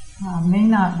may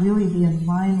not really be in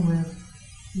line with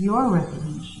your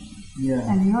recognition. Yeah.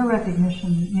 And your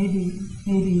recognition, maybe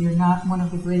you're not one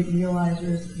of the great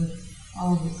realizers with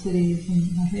all the cities and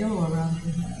the halo around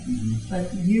your head,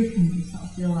 but you can be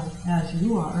self-realized as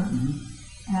you are,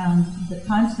 and the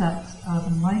concepts of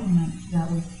enlightenment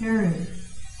that we carry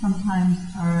sometimes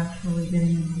are actually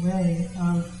getting in the way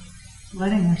of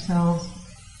letting ourselves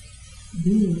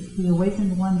be the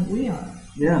awakened one that we are.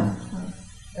 Yeah.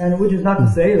 And which is not to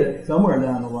say that somewhere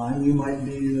down the line you might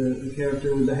be the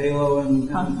character with the halo and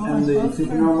the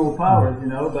supernormal powers,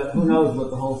 but who knows what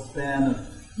the whole span of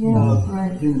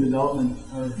human development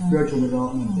or spiritual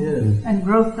development is. And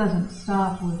growth doesn't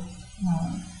stop with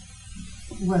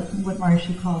what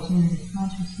Maharishi calls unity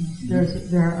consciousness.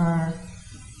 There are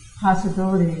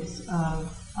possibilities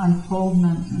of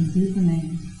unfoldment and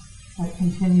deepening that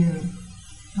continue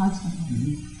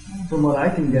constantly. From what I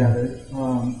can gather,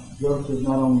 growth does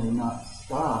not only not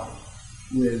stop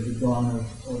with the dawn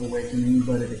of awakening,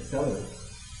 but it accelerates.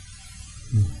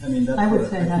 I mean, that's I would what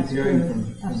say I that's keep hearing true.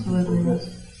 from Absolutely, people. that's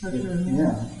so true.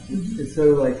 Yeah, it's sort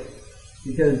of like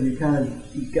because you kind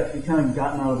of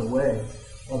gotten out of the way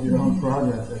of your own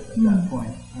progress at that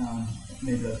point.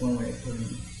 Maybe that's one way of putting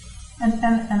it.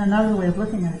 And another way of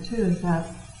looking at it too is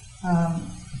that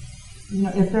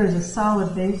if there's a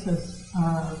solid basis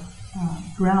of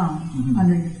ground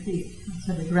under your feet,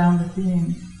 so the ground of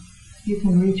being, you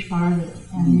can reach farther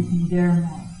and you can dare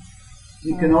more.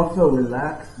 You can also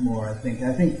relax more, I think.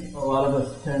 I think a lot of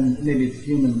us tend, maybe it's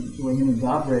human, the way humans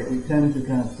operate, we tend to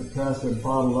kind of suppress or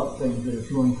bottle up things that are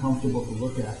too uncomfortable to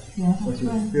look at or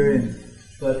to experience.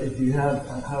 But if you have,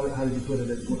 how did you put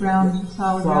it?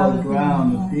 Solid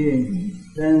ground of being,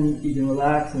 then you can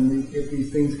relax, and if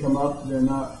these things come up, they're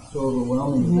not so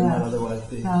overwhelming as they might otherwise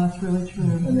be. Yeah, that's really true.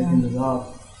 And they can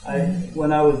dissolve.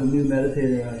 When I was a new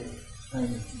meditator, I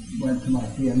went to my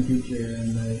TM teacher,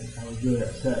 and I was really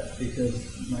upset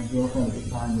because my girlfriend at the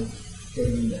time was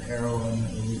getting into heroin,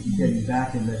 or getting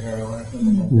back into heroin, or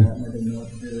something like that, and I didn't know what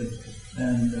to do.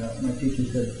 And my teacher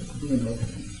said, "Be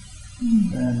emotional."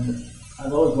 And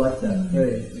I've always liked that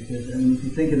phrase because, I mean, if you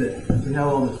think of it, we have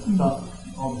all this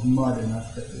stuff, all this mud in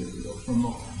us that we go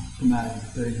from traumatic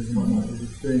experiences and whatnot, we're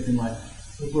experiencing life.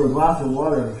 If we're a glass of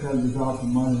water, we try to dissolve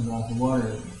some mud in a glass of water,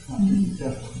 it's not too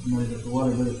successful. Mud is the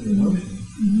water, but it's the emotion.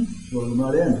 Throw the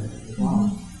mud in, it's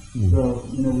dissolved. So,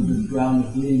 with this ground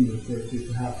of being referred to,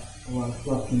 perhaps a lot of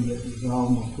stuff can get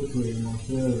dissolved more quickly and more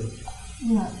clearly.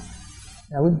 Yeah.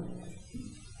 I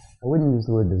wouldn't use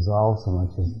the word dissolve so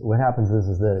much. What happens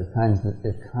is that it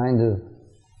kind of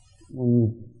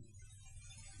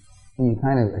when you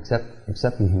kind of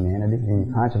accept your humanity, and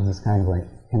your consciousness kind of like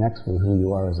connects with who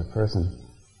you are as a person,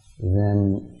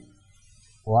 then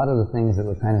a lot of the things that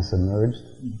were kind of submerged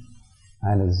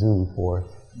kind of zoom forth.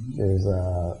 There's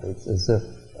it's as if,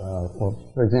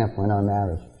 for example, in our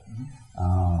marriage,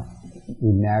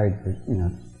 we married for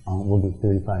we'll be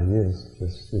 35 years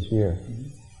this year.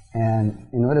 And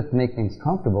in order to make things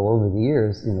comfortable over the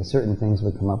years, certain things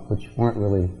would come up which weren't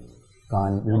really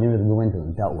gone, we didn't really go into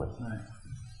and dealt with. Right.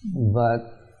 But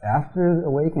after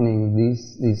awakening,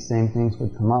 these same things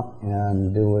would come up,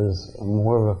 and there was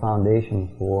more of a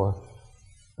foundation for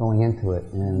going into it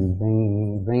and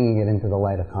bringing it into the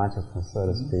light of consciousness, so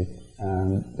to speak.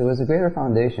 And there was a greater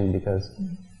foundation because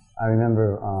I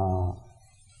remember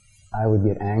I would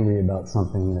get angry about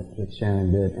something that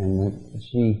Sharon did, and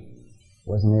she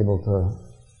wasn't able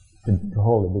to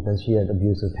hold it because she had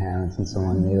abusive parents and so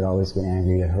on, and they would always get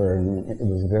angry at her, and it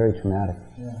was very traumatic.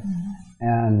 Yeah.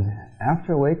 And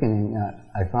after awakening,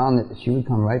 I found that she would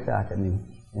come right back at me,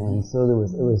 and so it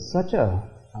was such a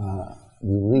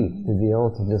relief to be able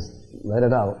to just let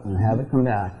it out and have it come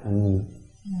back and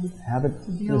have it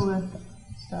to deal with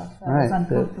stuff that was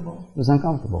uncomfortable. It was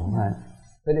uncomfortable, right?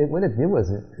 But what it did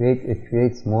was it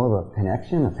creates more of a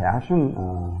connection, a passion,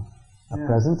 a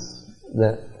presence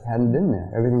that hadn't been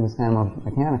there. Everything was kind of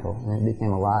mechanical, and it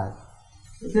became alive.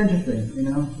 It's interesting,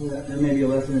 there may be a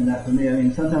lesson in that for me. I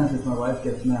mean, sometimes if my wife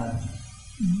gets mad,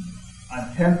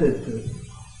 I'm tempted to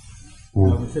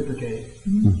reciprocate,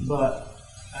 but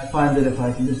I find that if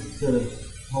I can just sort of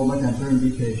hold my temper and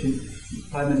be patient,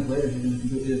 5 minutes later she's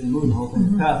completely different mood, the whole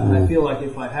thing's passed. And I feel like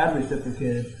if I had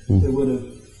reciprocated, it would have,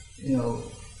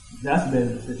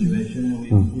 exacerbated the situation,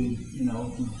 and we'd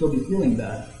still be feeling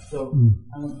bad. So,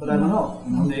 but I don't know.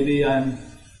 Maybe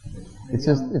It's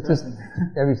just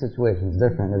every situation is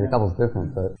different. Every couple's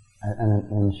different, but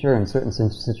and sure, in certain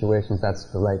situations that's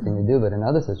the right thing to do. But in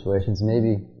other situations,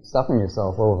 maybe stuffing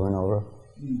yourself over and over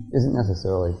isn't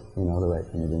necessarily the right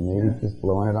thing to do. Maybe just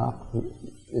blowing it off.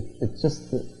 It's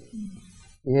just the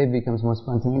behavior becomes more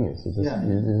spontaneous.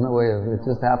 There's no way of it.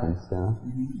 Just happens. So.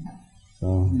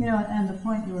 And the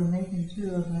point you were making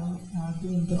too about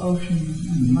being the ocean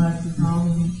and mud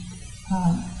dissolving.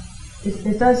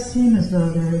 It does seem as though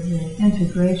there is an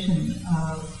integration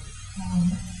of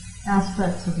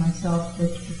aspects of myself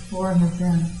which before have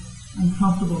been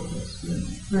uncomfortable to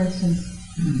experience. For instance,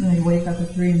 you wake up at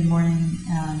 3 in the morning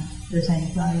and there's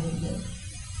anxiety there.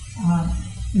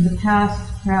 In the past,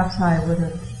 perhaps I would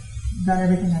have done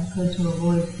everything I could to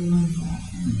avoid feeling that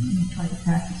and try to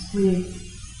practice sleep.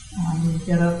 You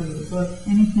get up, read a book,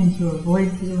 anything to avoid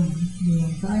feeling the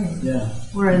anxiety. Yeah.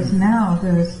 Whereas now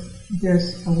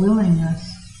there's a willingness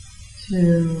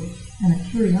to, and a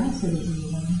curiosity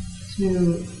even,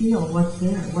 to feel what's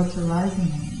there, what's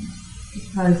arising in me.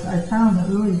 Because I found that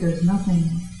really there's nothing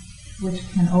which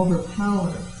can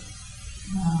overpower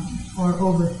or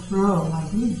overthrow my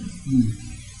being.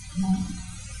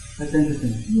 That's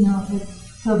interesting.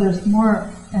 So there's more,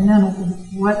 and then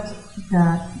what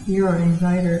that fear or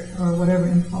anxiety or whatever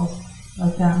impulse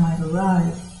like that might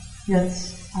arise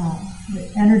gets,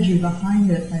 the energy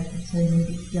behind it, I could say,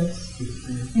 maybe gets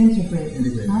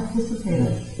integrated. Not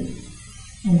dissipated.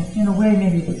 In a way,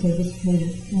 maybe you could say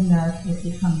dissipated in that it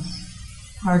becomes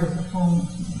part of the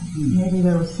wholeness. Maybe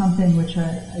there was something which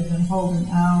I've been holding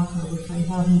out or which I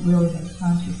haven't really been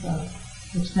conscious of,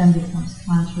 which then becomes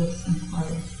conscious and part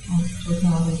of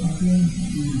totality of my being.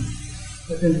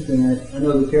 That's interesting. I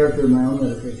know the character of my own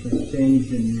meditation has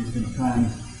changed in recent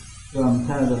times from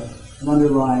kind of an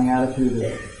underlying attitude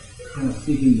of kind of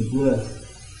seeking the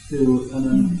bliss to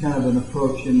kind of an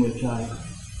approach in which I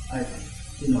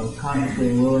consciously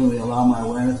and willingly allow my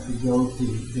awareness to go to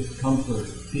discomfort,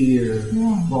 fear,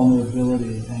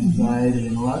 vulnerability, anxiety,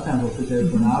 and a lot of times I'll sit there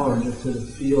for an hour and just sort of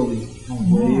feel these kind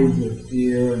of waves of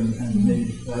fear and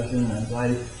maybe depression and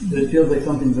anxiety. But it feels like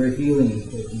something very healing is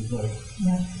taking place.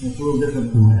 And it's a little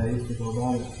different than the way I used to go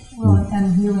about it. Well,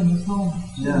 and healing is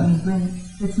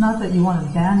wholeness. It's not that you want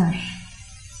to banish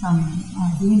some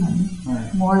demon,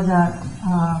 more that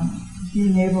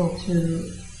being able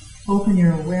to open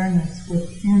your awareness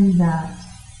within that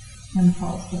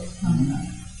impulse that's coming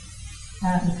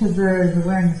up. Because there is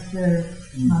awareness there,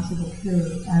 possible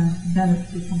too, and then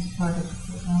it becomes part of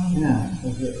the totality.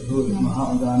 That's it.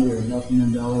 Mahatma Gandhi or Nelson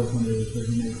Mandela or somebody that says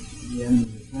he makes the enemy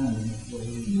his friend, and that's where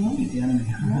he beat the enemy.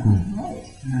 Right.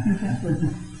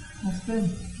 That's good.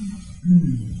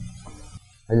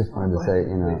 I just wanted to say,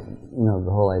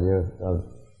 the whole idea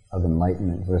of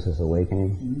enlightenment versus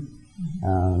awakening.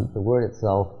 The word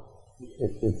itself,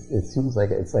 it seems like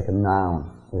it's like a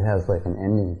noun. It has like an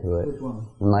ending to it. Which one?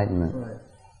 Enlightenment. Right.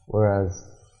 Whereas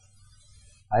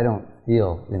I don't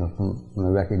feel, from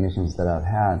the recognitions that I've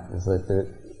had, is that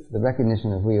the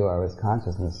recognition of who you are as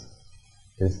consciousness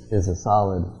is a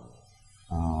solid,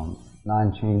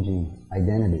 non-changing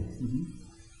identity.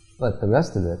 But the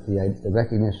rest of it, the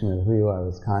recognition of who you are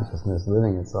as consciousness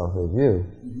living itself as you,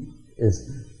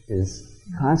 is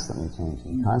constantly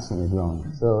changing, constantly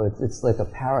growing. So it's like a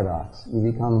paradox. You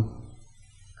become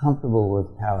comfortable with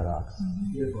paradox.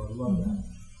 Beautiful, I love that.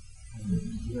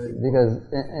 Because,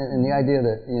 and the idea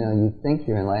that, you think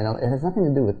you're enlightened, it has nothing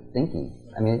to do with thinking.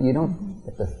 I mean, you don't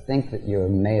have to think that you're a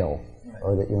male,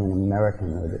 or that you're an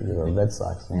American, or that you're a Red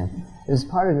Sox fan. It's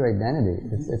part of your identity.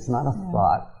 It's not a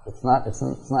thought. It's not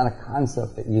a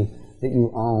concept that you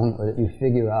own or that you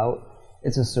figure out.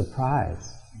 It's a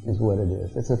surprise, is what it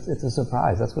is. It's a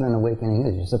surprise. That's what an awakening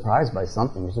is. You're surprised by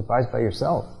something. You're surprised by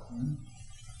yourself.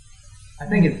 I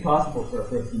think it's possible for a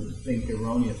person to think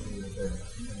erroneously that they're,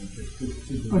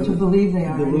 or to believe they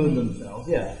are. To delude themselves,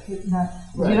 You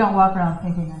don't walk around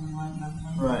thinking anyone.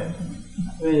 Right.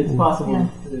 I mean, it's possible.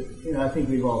 I think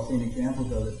we've all seen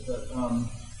examples of it,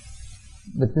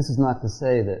 but this is not to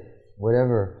say that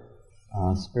whatever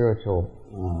spiritual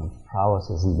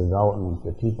prowesses and development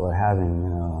that people are having,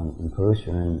 in Perusia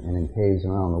and in caves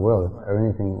around the world, are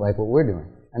anything like what we're doing.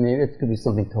 I mean, it could be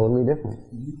something totally different.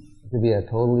 It could be a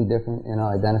totally different,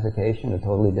 identification, a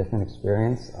totally different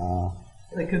experience.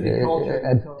 It could be culture.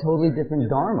 A totally different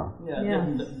dharma.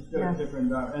 Different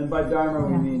dharma. And by dharma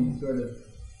we mean sort of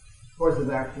course of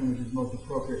action which is most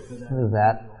appropriate for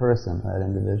that person, that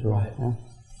individual. Right. Yeah.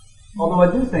 Although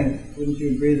I do think, wouldn't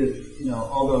you agree that,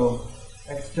 although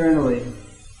externally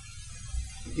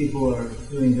people are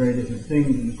doing very different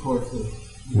things in the course of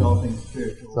developing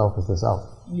spiritual... Self is the self.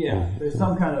 There's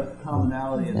some kind of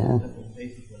commonality at the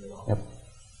basis of it all. Yep.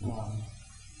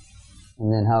 And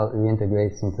then how it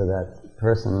reintegrates into that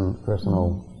personal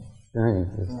journey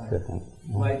is different.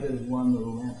 Light is one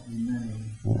little lamp to many.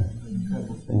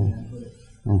 Incredible thing, I put it.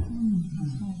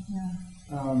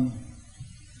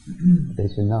 They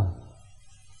should know.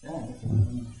 Yeah,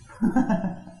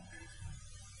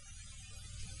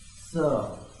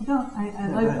 so.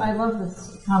 I love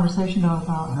this conversation though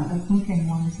about thinking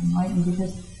one is enlightened,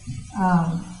 because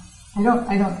I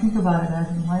don't think about it as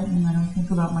enlightened. I don't think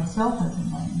about myself as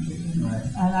enlightened. Right.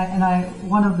 And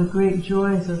one of the great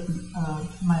joys of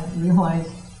my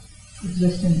realized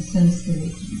existence since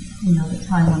the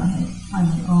time when I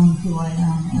finally owned who I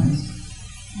am as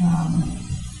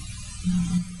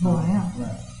who I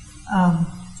am,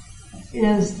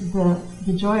 is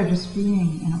the joy of just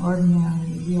being an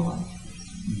ordinary real life.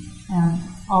 And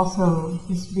also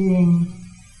just being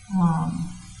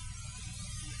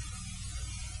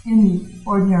in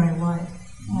ordinary life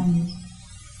and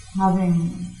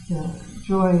having the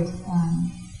joys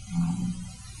and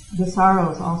the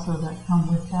sorrows also that come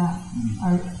with that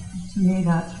are, to me,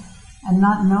 that, and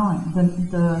not knowing,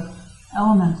 the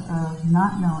element of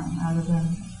not knowing rather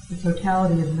than the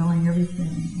totality of knowing everything.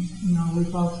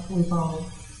 We've all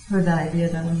heard that idea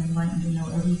that I'm enlightened to know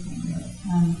everything.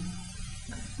 And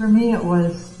for me, it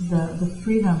was the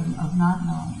freedom of not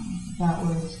knowing that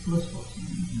was blissful to me.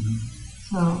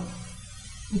 So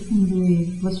it can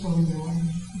be blissful in your way.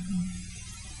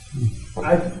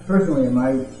 I personally, in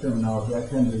my terminology, I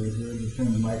tend to reserve the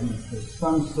term enlightenment for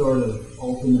some sort of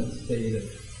ultimate state of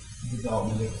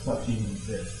development, if such even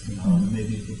exists.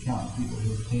 Maybe you could count people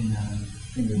who attain that on the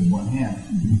fingers of one hand,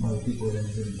 or the people at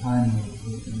any given time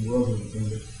in the world who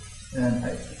attain it. And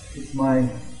it's my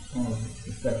kind of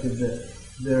perspective that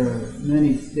there are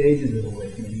many stages of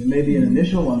awakening. There may be an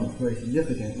initial one that's very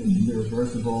significant, which is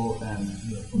irreversible, and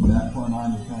from that point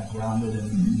on you're kind of grounded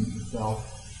in yourself.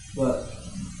 But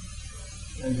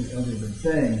as we've been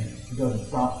saying, it doesn't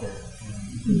stop there.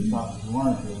 You could stop if you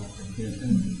wanted to, I think.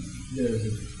 And there's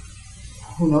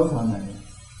who knows how many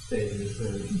stages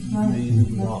or degrees of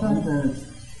development.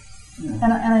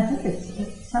 And I think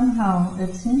it's somehow,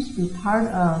 it seems to be part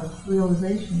of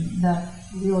realization, that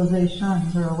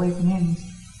realizations or awakenings,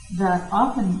 that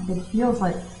often it feels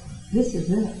like this is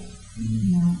it.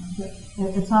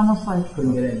 It's almost like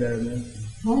couldn't get any better than this.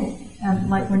 Right. And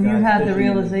like when you had the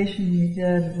realization you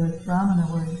did with Brahmana,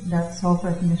 where that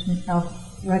self-recognition of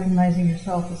recognizing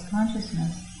yourself as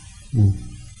consciousness,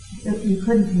 you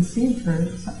couldn't conceive for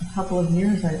a couple of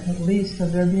years at least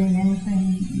of there being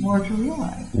anything more to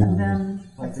realize. And then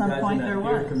at some point there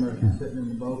was. Commercial, sitting in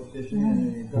the boat fishing,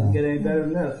 and it doesn't get any better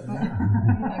than this.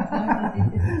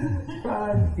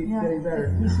 Keeps getting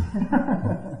better.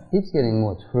 Keeps getting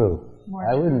more true.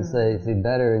 I wouldn't say,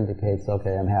 better indicates,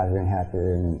 okay, I'm happier and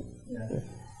happier,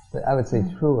 but I would say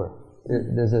truer.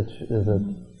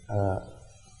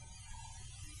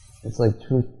 It's like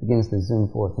truth begins to zoom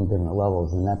forth in different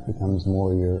levels, and that becomes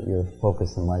more your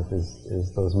focus in life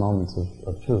is those moments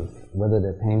of truth, whether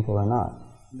they're painful or not.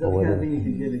 Is that the kind of thing you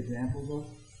can give examples of?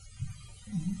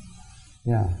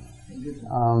 Yeah.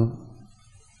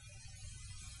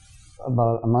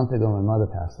 About a month ago, my mother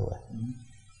passed away.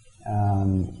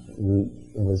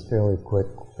 It was fairly quick,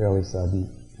 fairly sudden,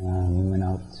 and we went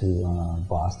out to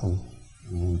Boston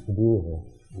to be with her.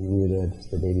 And we were there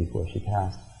just the day before she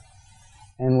passed.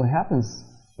 And what happens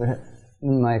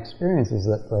in my experience is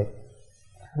that, like,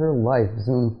 her life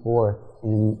zoomed forth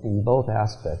in both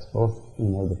aspects, both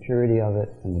the purity of it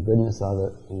and the goodness of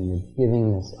it and the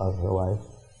givingness of her life.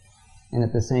 And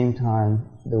at the same time,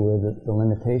 there were the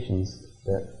limitations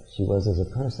that she was as a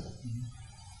person.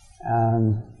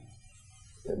 And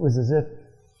it was as if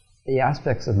the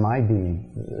aspects of my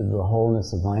being, the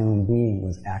wholeness of my own being,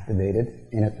 was activated,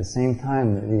 and at the same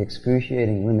time, the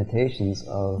excruciating limitations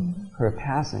of her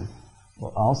passing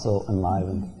were also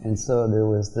enlivened. And so there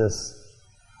was this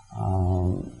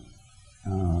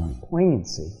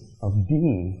poignancy of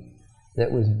being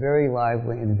that was very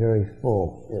lively and very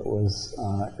full. It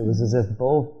was as if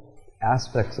both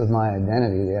aspects of my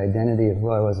identity, the identity of who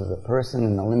I was as a person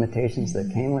and the limitations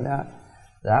that came with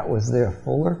that was there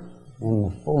fuller, and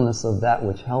the fullness of that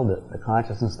which held it, the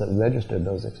consciousness that registered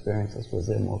those experiences, was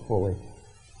there more fully.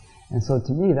 And so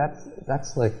to me,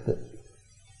 that's like the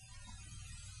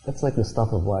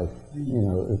stuff of life,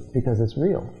 because it's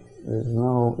real.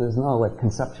 There's no like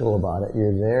conceptual about it.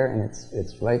 You're there, and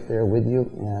it's right there with you,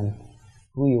 and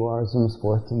who you are zooms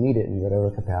forth to meet it in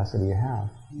whatever capacity you have.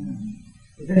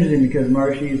 It's interesting because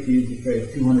Maharishi used to use the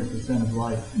phrase 200% of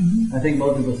life. I think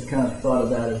most of us kind of thought of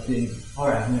that as being, all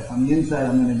right, on the inside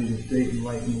I'm going to be the straight,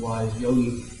 enlightened, wise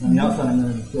yogi. On the outside I'm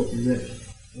going to be filthy rich.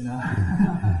 you know.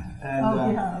 And,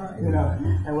 right. you know,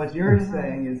 and what you're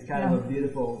saying is kind of a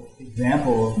beautiful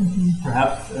example of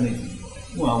perhaps, there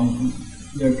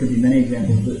could be many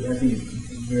examples, but I think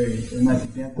it's a nice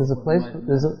example. There's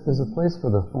a place for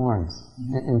the thorns.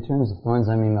 In terms of thorns,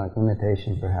 I mean like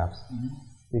limitation, perhaps,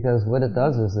 because what it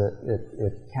does is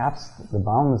it caps the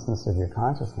boundlessness of your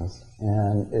consciousness,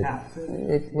 and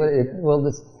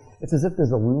it's as if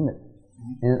there's a limit.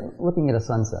 And looking at a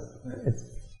sunset, it's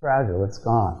fragile, it's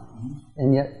gone,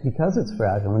 and yet because it's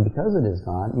fragile and because it is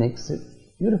gone, it makes it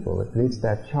beautiful. It creates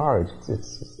that charge.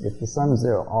 If the sun's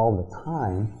there all the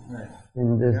time,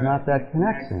 then there's not that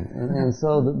connection. And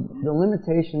so the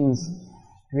limitations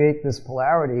create this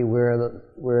polarity where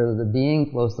the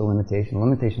being flows to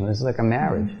limitation is like a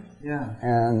marriage. Yeah.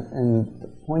 And the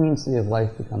poignancy of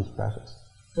life becomes precious.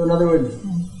 So in other words,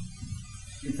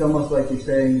 it's almost like you're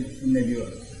saying, and maybe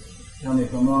tell me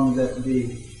if I'm wrong, that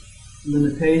the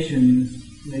limitations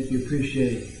make you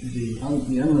appreciate the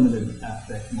unlimited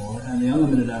aspect more, and the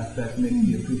unlimited aspect makes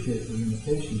you appreciate the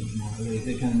limitations more.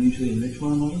 They kind of mutually enrich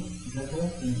one another. Is that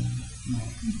correct? No.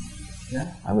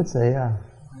 Yeah? I would say, yeah.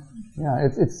 Yeah,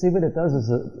 it's see what it does is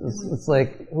it's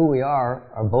like who we are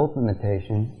both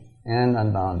limitation and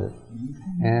unbounded.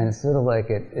 And it's sort of like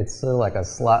it's sort of like a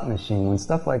slot machine. When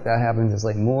stuff like that happens, it's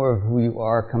like more of who you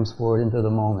are comes forward into the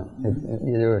moment.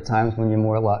 There are times when you're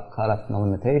more caught up in the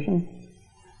limitation,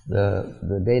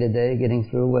 the day-to-day, getting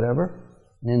through whatever.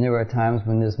 And then there are times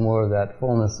when there's more of that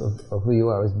fullness of who you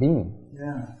are as being.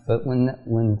 Yeah. But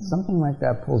when something like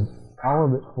that pulls all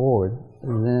of it forward,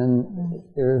 then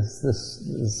there's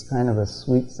this kind of a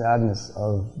sweet sadness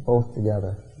of both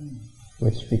together,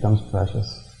 which becomes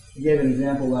precious. You gave an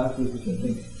example last week, which I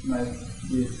think might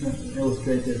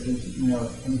illustrate this.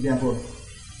 An example of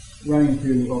running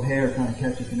through O'Hare trying to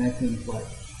catch a connecting flight,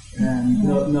 and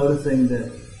noticing that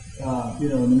in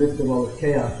the midst of all this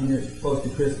chaos, close to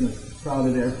Christmas,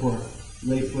 crowded airport,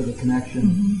 late for the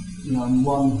connection, and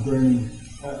lungs burning,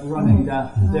 running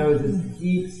down. There was this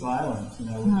deep silence,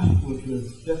 which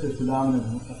was just as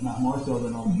predominant, if not more so,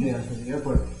 than all the chaos at the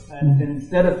airport. And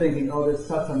instead of thinking, oh, this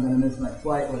sucks, I'm going to miss my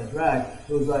flight, what a drag,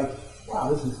 it was like, wow,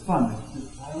 this is fun. The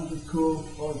silence is cool,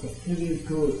 all this activity is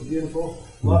cool, it's beautiful,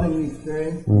 loving the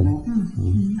experience.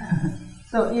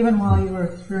 So even while you were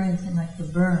experiencing like the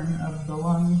burn of the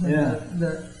lungs and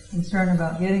the concern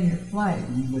about getting your flight,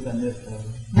 which I missed.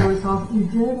 There was all you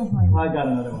did. I got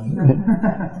another one.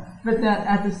 But that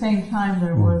at the same time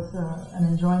there was an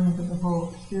enjoyment of the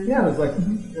whole experience. Yeah, it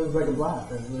was like a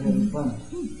blast. I was really having fun,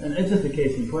 and it's just a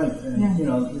case in point. And,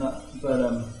 So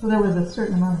there was a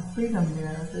certain amount of freedom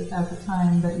there at the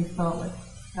time that you felt like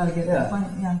got to get to the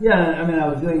plane. Yeah. I mean, I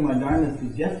was doing my darndest to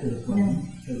get to the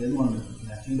plane because I didn't want to miss the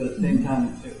connection, but at the same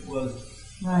time, it was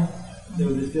there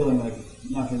was this feeling like it's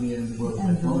not going to be the end of the world if I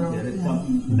don't get it.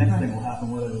 Something, the next thing will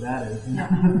happen, whatever that is.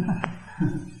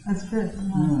 That's good.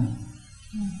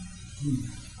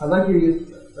 I like your use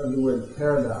of the word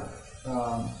paradox.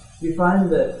 You find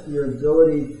that your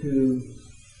ability to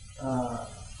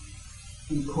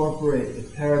incorporate the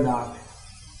paradoxes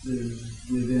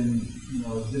within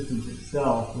existence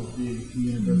itself, with the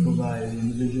universal value, the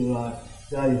individual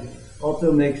value,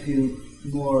 also makes you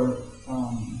more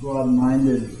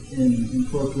broad-minded in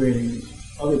incorporating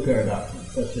other paradoxes,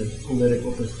 such as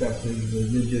political perspectives,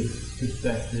 religious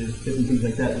perspectives, different things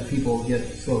like that people get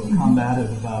so combative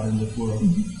about in this world.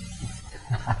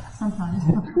 Sometimes.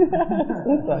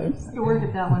 You work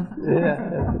at that one.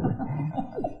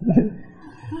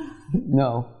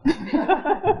 No.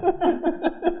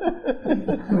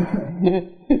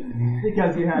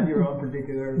 Because you have your own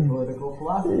particular political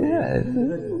philosophy.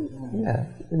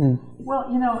 Well,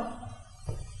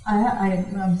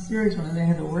 I'm serious when I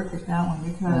had to work at that one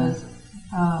because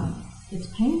it's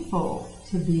painful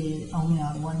to be only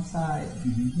on one side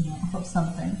of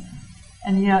something.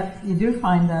 And yet you do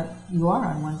find that you are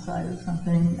on one side of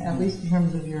something, at least in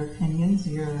terms of your opinions,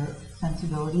 your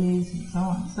sensibilities, and so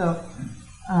on. So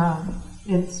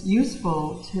it's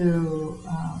useful to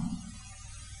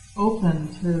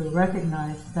open to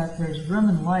recognize that there's room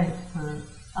in life for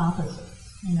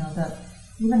opposites. That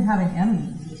even having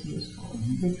enemies is useful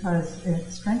because it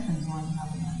strengthens one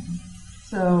having enemies.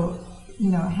 So,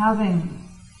 having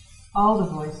all the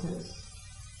voices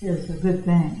is a good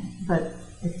thing, but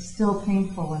it's still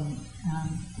painful, and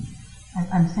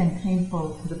I'm saying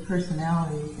painful to the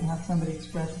personality to have somebody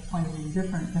express a point of view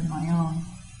different than my own,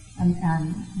 and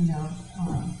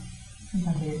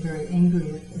sometimes I get very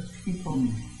angry at those people.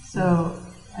 So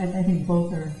I think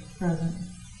both are present,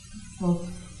 both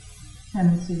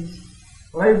tendencies.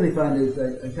 What I usually find is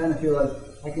I kind of feel like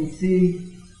I can see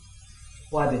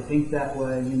why they think that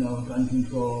way, you know, gun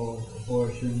control,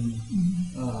 abortion,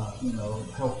 you know,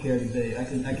 healthcare today. I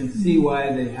can see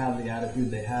why they have the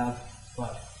attitude they have,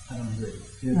 but I don't agree.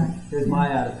 Here's my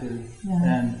attitude,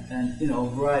 and you know,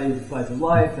 variety of slice of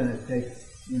life, and it takes,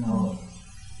 you know,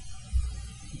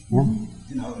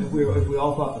 you know, if we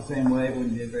all thought the same way, it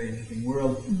wouldn't be a very interesting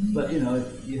world. But you know,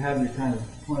 you have your kind of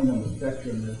point on the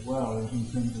spectrum as well in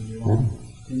terms of your own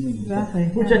opinion, exactly.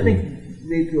 Which I think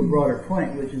leads to a broader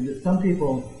point, which is that some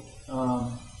people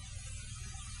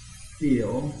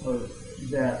feel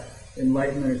that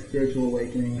enlightenment or spiritual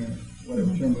awakening, or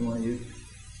whatever term we want to use,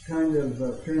 kind of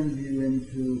turns you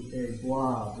into a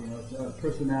blob, you know, a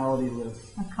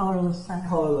personality-less, a colorless sap.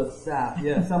 Colorless sap,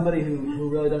 yeah. Somebody who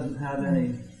really doesn't have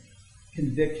any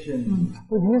conviction.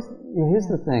 Well, here's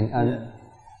the thing.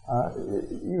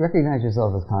 You recognize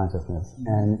yourself as consciousness,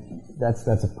 and that's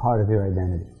a part of your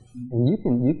identity, and you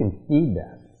can feed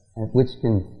that, which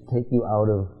can take you out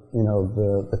of, you know,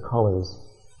 the colors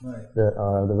that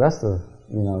are the rest of,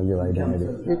 you know, your identity.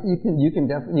 You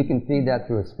can feed that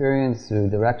through experience, through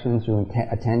direction, through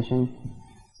attention,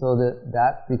 so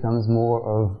that becomes more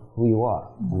of who you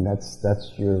are, and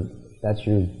that's your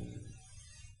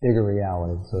bigger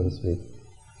reality, so to speak.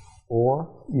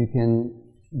 Or you can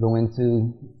go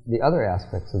into the other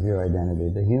aspects of your identity,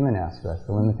 the human aspects,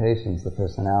 the limitations, the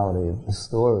personality, the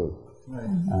story,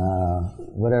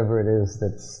 whatever it is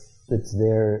that's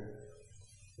there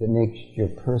that makes your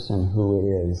person who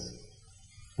it is,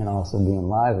 can also be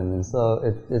enlivened. And so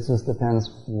it just depends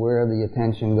where the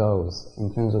attention goes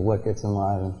in terms of what gets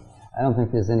enlivened. I don't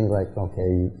think there's any like,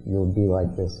 okay, you'll be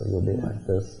like this or you'll be like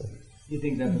this. You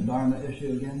think that's a Dharma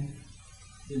issue again?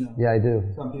 You know, yeah, I do.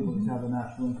 Some people just have a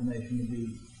natural inclination to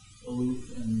be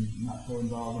aloof and not so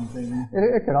involved in things.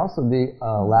 It could also be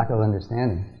a lack of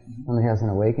understanding. Somebody has an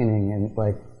awakening, and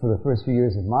like for the first few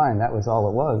years of mine, that was all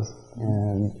it was.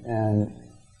 And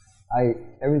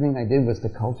everything I did was to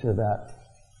culture that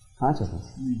consciousness,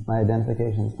 my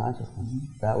identification as consciousness.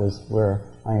 That was where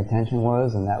my attention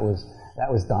was, and that was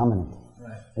dominant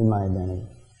in my identity.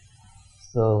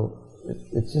 So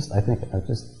it's just, I think,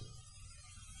 just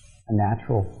a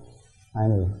natural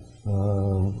kind of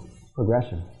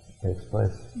progression that takes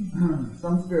place.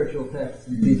 Some spiritual texts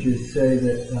and teachers say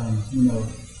that you know,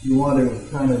 you want to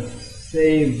kind of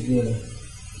save the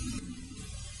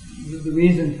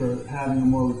reason for having a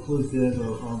more reclusive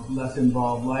or less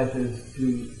involved life is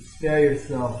to spare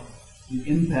yourself the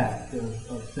impact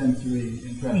of sensory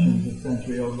impressions, of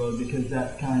sensory overload, because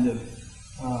that kind of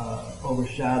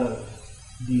overshadows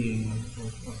being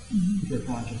of pure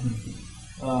consciousness.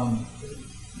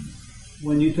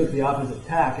 When you took the opposite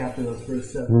tack after those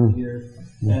first several years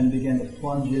and began to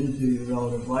plunge into your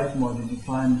relative life more, did you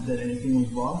find that anything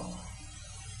was lost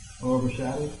or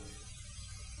overshadowed?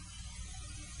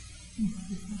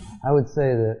 I would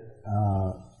say that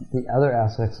the other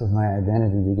aspects of my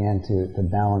identity began to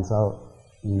balance out,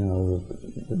 you know,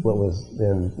 what was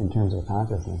there in terms of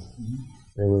consciousness.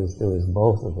 There was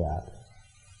both of that.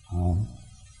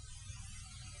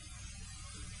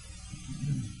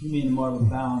 You mean more of a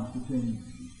balance between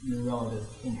your relative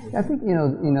interests? I think you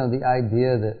know the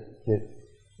idea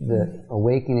that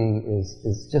awakening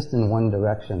is just in one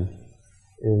direction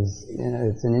is, you know,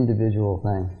 it's an individual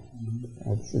thing.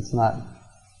 It's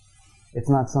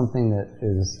not something that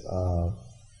is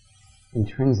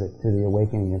intrinsic to the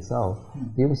awakening itself.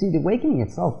 You see, the awakening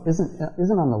itself isn't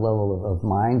on the level of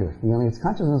mind or feeling. It's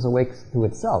consciousness awakes to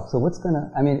itself. So what's gonna?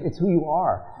 I mean, it's who you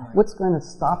are. What's going to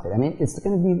stop it? I mean, it's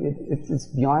going to be it's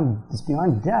beyond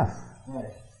death.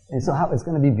 Right. And so how it's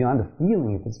going to be beyond a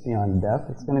feeling if it's beyond death.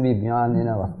 It's going to be beyond, you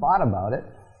know, a thought about it.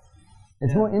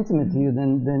 It's more intimate to you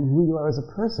than who you are as a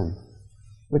person,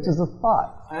 which is a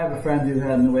thought. I have a friend who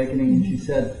had an awakening, and she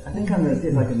said, I think I'm going to see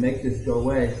if I can make this go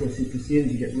away. So she proceeded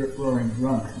to get rip-roaring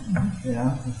drunk, you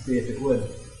know, and see if it would.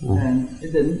 And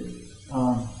it didn't,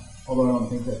 although I don't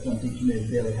think that's something she made a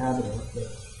daily habit of, but,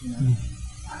 you know.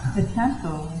 It can't go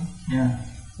away. Yeah.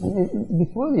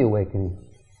 Before the awakening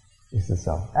is the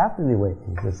self. After the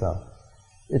awakening is the self.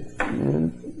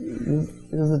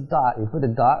 There's a dot. You put a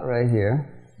dot right here,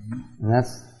 and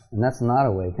that's not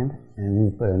awakened. And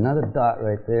you put another dot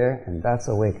right there, and that's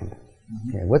awakened.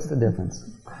 Okay, what's the difference?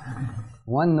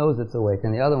 One knows it's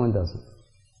awakened, the other one doesn't.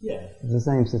 Yeah. It's the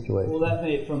same situation. Well, that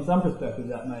may, from some perspective,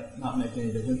 that might not make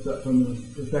any difference, but from the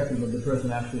perspective of the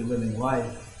person actually living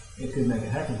life, it could make a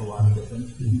heck of a lot of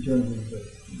difference in terms of the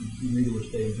degree to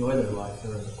which they enjoy their life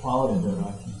or the quality of their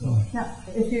life and so on. Now,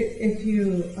 if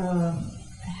you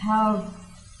have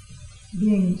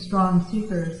being strong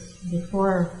seekers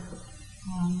before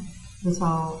this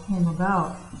all came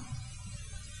about,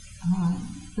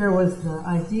 there was the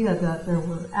idea that there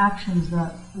were actions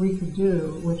that we could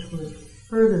do which would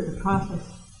further the process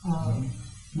of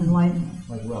enlightenment.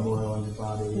 Like rub oil on your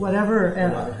body.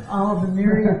 Whatever, all of the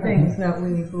myriad things that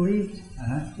we believed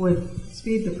would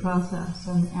speed the process.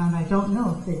 And I don't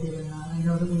know if they did or not. I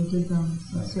know that we did them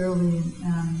sincerely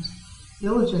and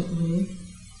diligently,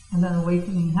 and then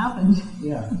awakening happened.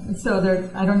 Yeah. So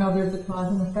I don't know if there's a cause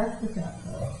and effect with that,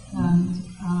 though. And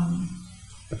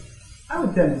I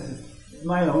would tend to,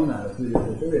 my own attitude is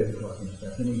that there is a cause and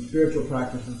effect. I mean, spiritual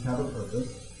practices have a purpose,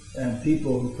 and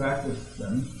people who practice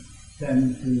them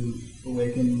tend to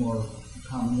awaken more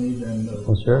commonly than those.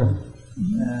 Well, sure.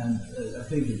 And I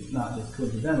think it's not just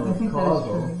coincidental, it's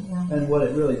causal. True, yeah. And what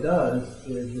it really does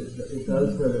is it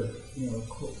does sort of,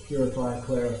 purify,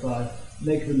 clarify,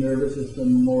 make the nervous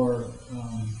system more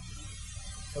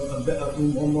a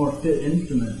more fit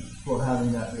instrument for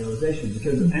having that realization.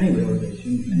 Because any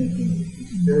realization, anything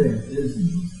experience is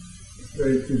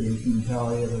very through the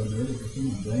instrumentality of the nervous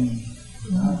system and brain.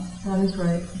 That is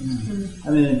right. Yeah. I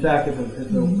mean, in fact, if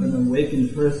an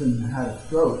awakened person had a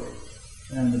stroke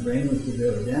and the brain was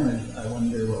severely damaged, I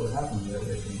wonder what would happen to the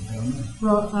awakening. I don't know.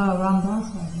 Well, Ram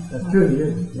Dass had that. That's true, he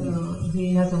did. So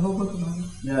he has a whole book about it.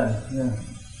 Yeah.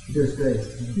 Just Grace.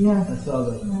 Yeah. I saw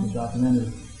the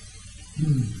documentary.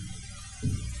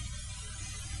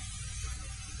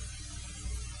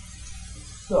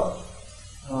 So,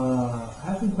 I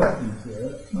have some questions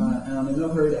here, and I'm in no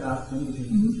hurry to ask them because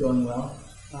this is going well.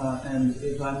 And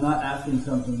if I'm not asking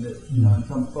something that,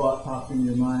 some thought pops into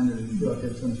your mind, or you feel like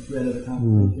there's some thread of the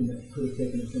conversation that could have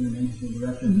taken us in an interesting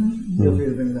direction, feel free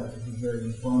to bring it up. This is very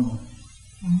informal.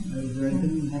 Is there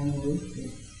anything hanging loose?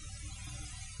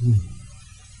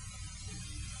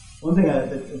 One thing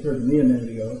that occurred to me a minute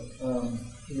ago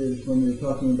is when we were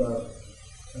talking about,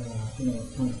 kind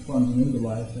of plunging into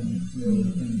life and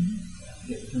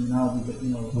get the terminology, but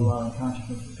allowing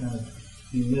consciousness to kind of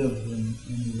be lived in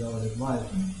your relative life.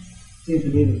 It seems to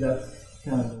me that that's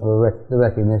kind of the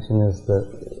recognition is that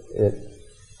it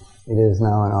is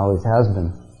now and always has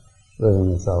been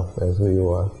living itself as who you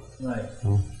are. Right.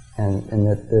 And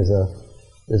that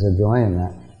there's a joy in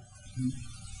that.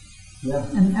 Yeah.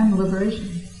 And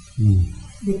liberation.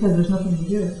 Because there's nothing to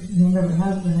do. There never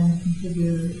has been anything to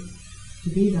do to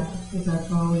be that, because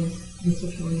that's always the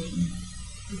situation.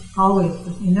 Always,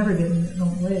 you never get in your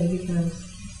own way, because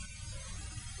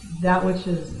that which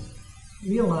is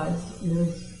realized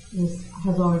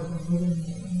has always been living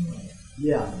there anyway.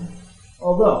 Yeah.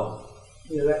 Although,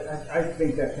 I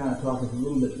think that kind of talk is a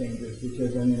little bit dangerous,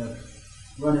 because I've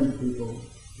run into people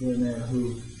here and there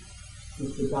who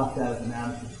just adopt that as an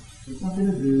attitude. There's nothing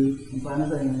to do, I'm fine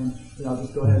as I am, so I'll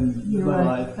just go ahead and live my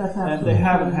life. And they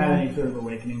haven't had any sort of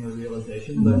awakening or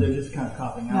realization, but they're just kind of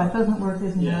copping out. Yeah, it doesn't work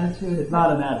as an attitude. It's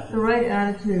not an attitude. The right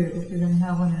attitude, if you're going to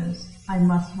have one, is I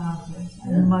must have this.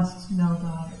 I must know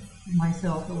God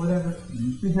myself, or whatever.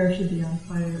 The hair should be on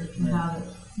fire to have it.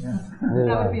 Yeah.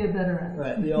 That would be a better attitude.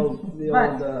 Right, the old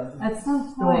at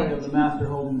some story point, of the master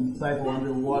holding the disciple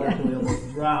under water till he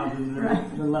almost drowns, and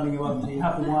they're letting him up. So you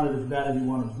have to want it as bad as you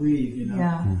want to breathe,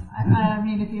 Yeah, I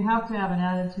mean, if you have to have an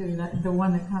attitude, the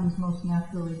one that comes most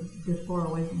naturally before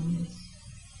awakening is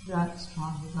that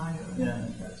strong desire. Yeah.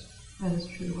 That is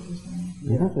true, what you're saying.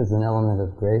 You think there's an element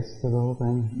of grace to the whole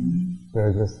thing?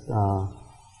 Where just,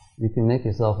 you can make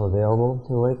yourself available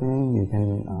to awakening, you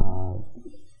can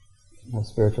have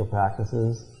spiritual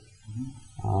practices.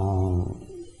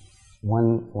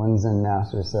 One Zen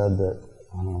master said that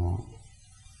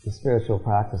the spiritual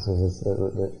practices,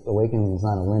 that awakening is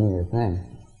not a linear thing,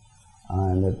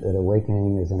 and that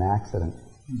awakening is an accident.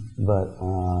 But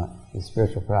the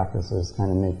spiritual practices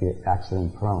kind of make you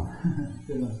accident prone.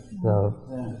 So.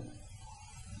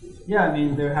 Yeah, I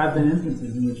mean, there have been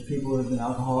instances in which people have been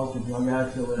alcoholics or drug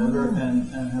addicts or whatever, and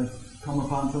have come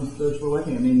upon some spiritual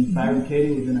awakening. I mean, Byron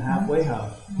Katie was in a halfway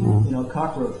house. A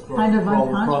cockroach crawled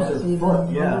across her foot.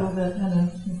 A little bit,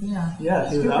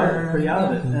 she was pretty out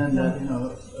of it, and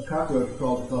a cockroach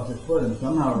crawled across her foot, and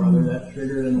somehow or other that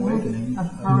triggered an awakening. A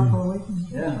powerful awakening.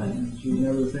 Yeah, and she was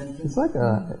never the same thing. It's like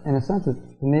in a sense, to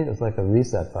me, it's like a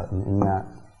reset button in that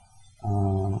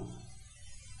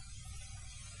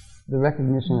the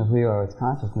recognition of who you are as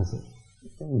consciousness,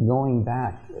 going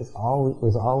back,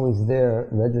 was always there,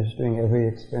 registering every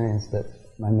experience that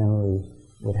my memory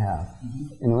would have.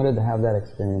 In order to have that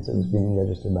experience, it was being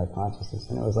registered by consciousness,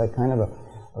 and it was like kind of a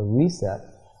reset,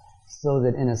 so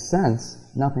that in a sense,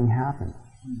 nothing happened.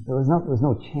 There was no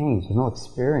change, there was no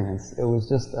experience. It was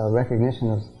just a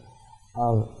recognition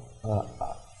of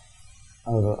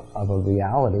a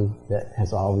reality that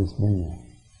has always been there.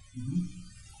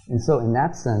 And so in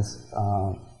that sense,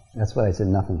 That's why I said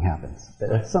nothing happens.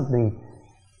 But something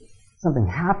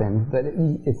happened, but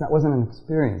wasn't an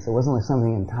experience. It wasn't like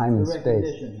something in time and space.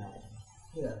 Recognition happened.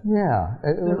 Yeah. Yeah.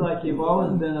 It's like you've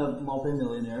always been a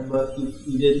multimillionaire, but you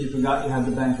forgot you had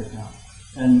the bank account.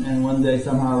 And one day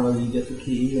somehow or other you get the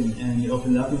key and you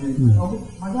open it up and you oh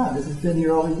my God, this has been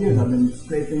here all these years. I've been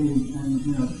scraping and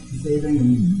saving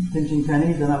and pinching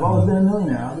pennies, and I've always been a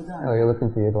millionaire all the time. Oh, you're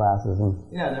looking for your glasses and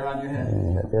yeah, they're on your head.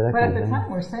 But at the time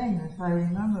we're saying this, I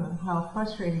remember how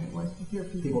frustrating it was to hear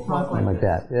people talk like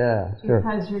that. Yeah, sure.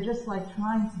 Because you're just like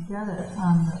trying to get it,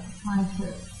 trying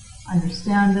to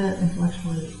understand it,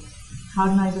 intellectually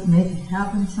cognize it, make it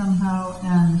happen somehow,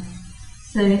 and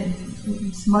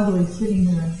smugly sitting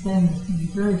there and saying this can be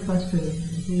very frustrating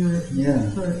to hear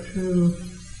for a true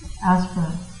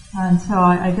aspirant. And so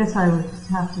I guess I would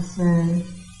have to say,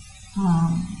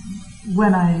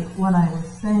 when I was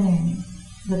saying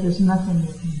that there's nothing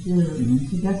you can do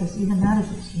to get this, even that is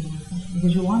extremely frustrating,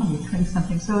 because you want to be doing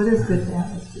something. So it is good to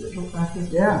have a spiritual practice.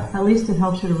 Yeah. At least it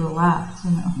helps you to relax,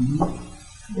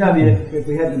 Yeah, I mean, if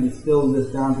we had to distill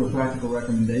this down to a practical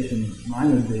recommendation,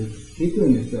 mine would be keep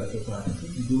doing your spiritual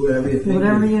practices. Do whatever you think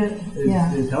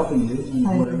is helping you,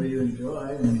 and whatever you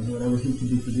enjoy, and whatever seems to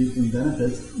be producing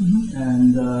benefits.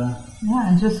 And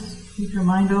and just keep your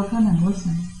mind open and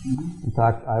listen. In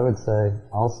fact, I would say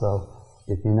also,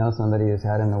 if you know somebody who's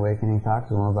had an awakening, talk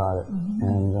to them about it,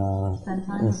 and spend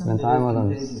time with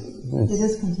them. It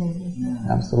is contagious.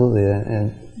 Absolutely,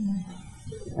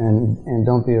 and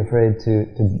don't be afraid to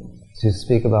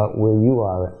speak about where you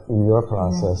are in your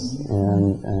process,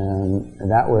 and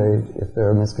that way, if there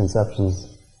are misconceptions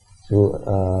to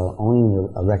owning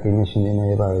a recognition you may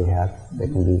have already had, they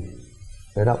can be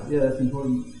cleared up. Yeah, that's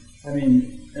important. I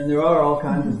mean, and there are all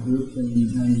kinds of groups and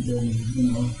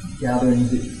gatherings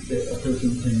that a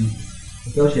person can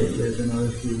associate with in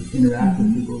order to interact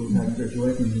with people who've had spiritual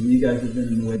awakenings. And you guys have been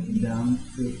in the Waking Down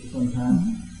group for some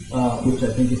time, which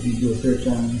I think if you do a search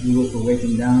on Google for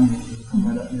Waking Down, it will come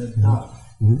right up near the top.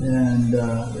 And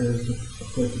there's,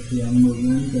 of course, the PM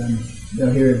movement. And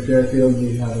here at Fairfield,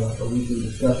 we have a weekly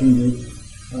discussion group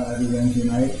every Wednesday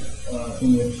night,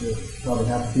 in which probably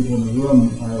half the people in the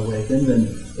room are awakened, and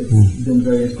it's been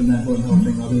very instrumental in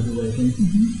helping others awaken.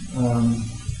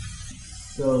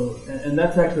 And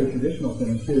that's actually a traditional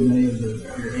thing too. Many of the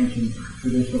ancient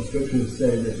traditional scriptures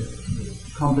say that the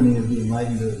company of the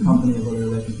enlightened, the company of other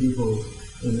awakened people,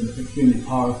 is an extremely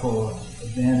powerful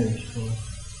advantage for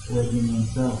awakening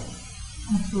oneself.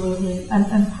 Absolutely.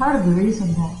 And part of the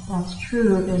reason that that's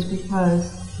true is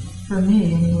because, for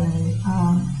me anyway,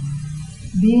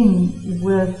 being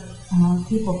with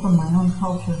people from my own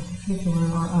culture in particular,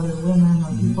 or other women,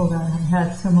 or people that have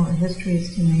had similar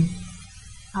histories to me,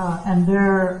 and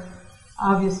they're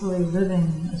obviously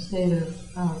living a state of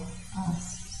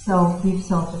deep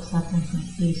self-acceptance and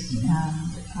peace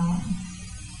and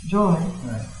joy.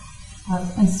 Right.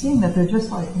 And seeing that they're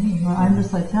just like me, or I'm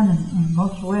just like them in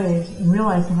most ways, and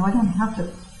realizing I don't have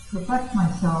to perfect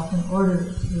myself in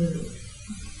order to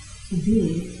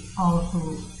be all of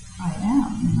who I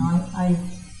am. I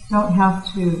don't have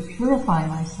to purify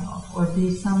myself or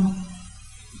be some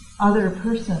other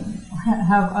person, or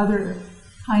have other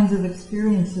kinds of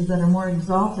experiences that are more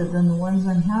exalted than the ones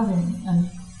I'm having. And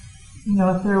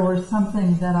if there were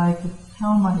something that I could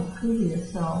tell my previous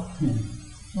self,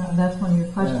 that's one of your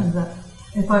questions. That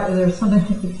if there's something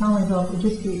I could tell myself, it would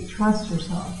just be trust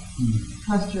yourself,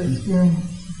 trust your experience.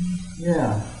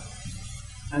 Yeah,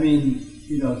 I mean,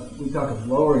 we talk of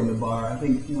lowering the bar. I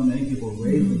think many people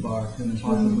raise the bar to an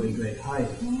impossibly great height,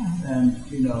 and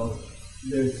they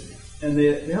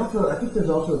also. I think there's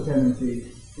also a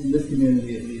tendency in this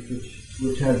community, at least,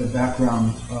 which has a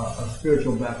background, a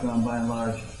spiritual background by and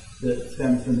large, that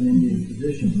stems from an Indian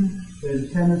tradition. There's a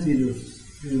tendency to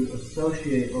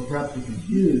associate, or perhaps to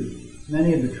confuse,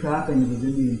 many of the trappings of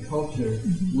Indian culture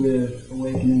with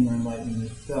awakening or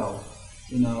enlightenment itself.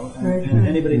 And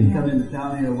anybody can come into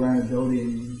town here wearing a dhoti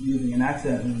and using an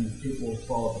accent, and people will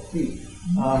fall at their feet.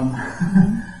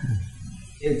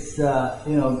 It's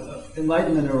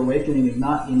enlightenment or awakening is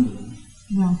not Indian.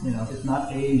 It's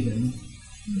not Asian.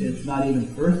 It's not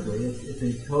even earthly. It's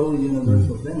a totally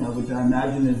universal thing, which I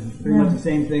imagine is pretty much the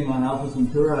same thing on Alpha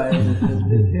Centauri as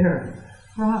it is here.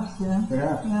 Perhaps, yeah.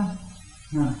 Perhaps.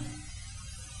 Yeah.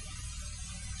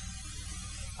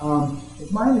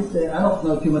 It's my understanding, I don't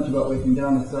know too much about Waking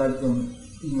Down aside from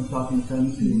talking to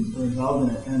friends who are involved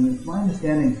in it, and it's my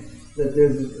understanding that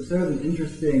there's a sort of an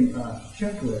interesting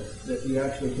checklist that you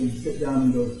actually can sit down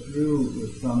and go through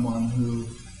with someone who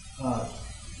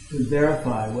to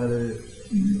verify whether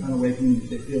an awakening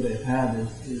they feel they've had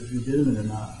is legitimate or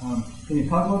not. Can you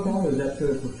talk about that, or is that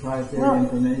sort of proprietary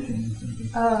information?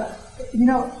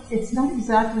 It's not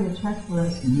exactly a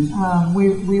checklist. Mm-hmm.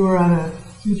 We were at a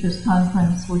teachers'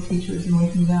 conference, we're teachers in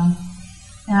Waking Down,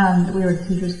 and we were at a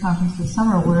teachers' conference this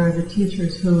summer where the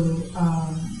teachers who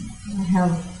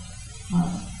have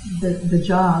the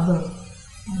job of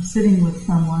sitting with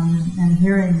someone and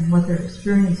hearing what their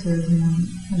experience is and then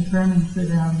confirming to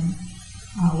them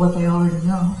what they already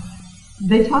know.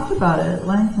 They talked about it at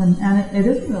length, and it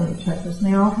isn't really a checklist. And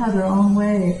they all have their own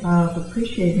way of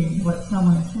appreciating what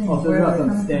someone is saying. Oh, so there's not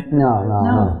some standard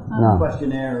No.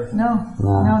 questionnaire or something?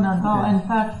 No, not at all. In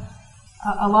fact,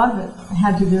 a lot of it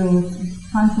had to do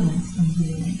with confidence in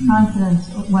being. Mm-hmm.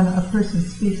 Confidence when a person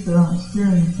speaks their own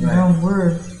experience in their own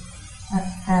words.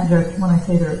 And when I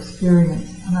say their experience,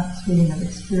 I'm not speaking of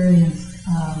experience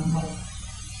like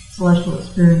celestial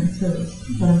experiences,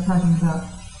 but I'm talking about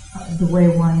the way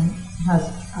one has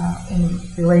in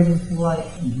relating to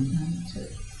life and to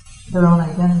their own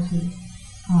identity.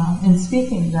 In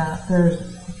speaking that, there's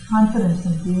a confidence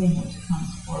in being which comes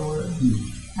forward.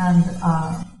 And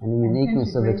a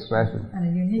uniqueness of expression. And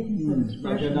a uniqueness of expression.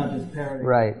 Like they're not just parroting.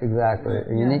 Right, exactly.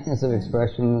 A uniqueness of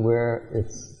expression where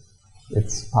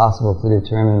it's possible to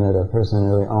determine that a person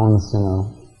really owns,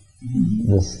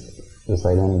 this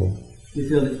identity. Do you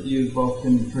feel that you both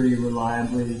can pretty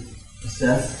reliably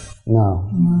assess? No.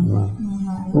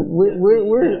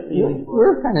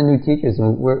 We're kind of new teachers.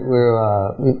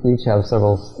 We each have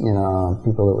several,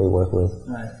 people that we work with,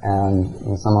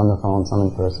 and some on the phone, some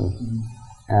in person,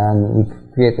 and we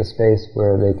create the space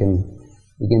where they can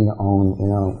begin to own,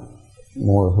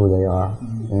 more of who they are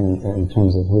in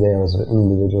terms of who they are as an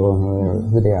individual and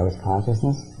who they are as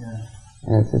consciousness. Yeah.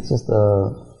 And it's just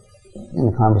in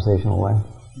a conversational way.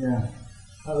 Yeah.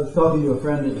 I was talking to a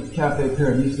friend at Cafe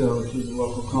Paradiso, which is a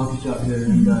local coffee shop here,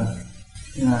 and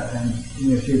she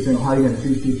was saying, how are you going to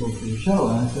choose people for your show?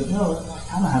 And I said, well, I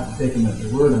kind of have to take them at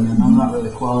their word. I mean, I'm not really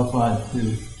qualified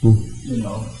to,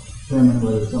 determine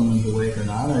whether someone's awake or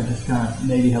not. I just kind of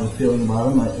maybe have a feeling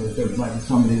about them. There might be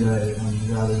somebody that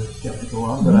I'm rather skeptical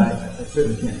of, but I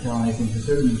certainly can't tell anything for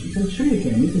certain. And she said, sure you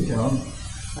can. You can tell them.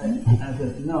 I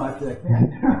said, no, actually I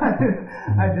can't.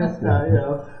 I just,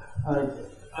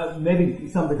 maybe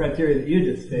some of the criteria that you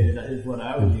just stated is what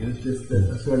I would use, just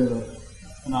a sort of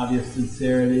an obvious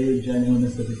sincerity,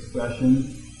 genuineness of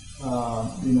expression.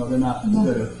 They're not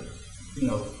sort of,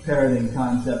 parroting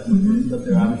concepts, but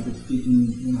they're obviously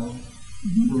speaking,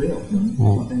 for real.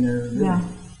 Something they're really. Yeah.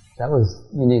 That was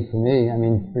unique for me. I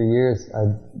mean, for years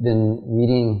I've been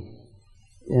reading,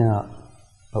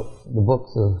 the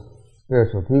books of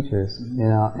spiritual teachers,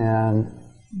 and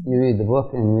you read the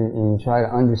book and you try to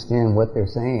understand what they're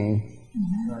saying,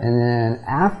 and then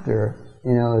after,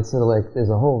 it's sort of like there's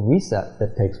a whole reset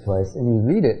that takes place, and you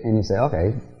read it and you say,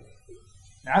 okay,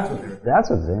 that's what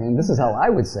they're saying. This is how I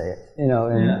would say it,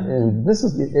 and this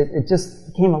is it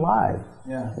just came alive.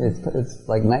 Yeah, it's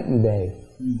like night and day.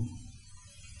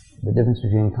 The difference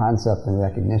between concept and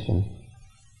recognition.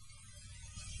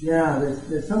 Yeah,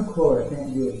 there's some quote, I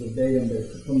can't do it verbatim, but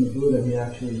it's from the Buddha.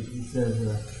 He says,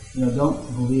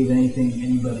 don't believe anything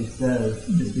anybody says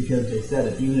just because they said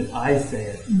it. Even if I say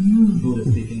it, Buddha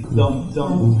speaking, don't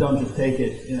just take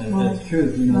it as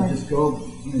truth. Just go.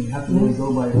 You have to really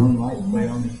go by your own life, by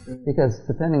your own experience. Because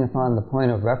depending upon the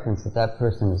point of reference that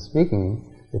person is speaking,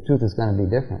 the truth is going to be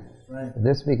different. Right. If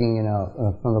they're speaking,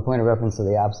 from the point of reference of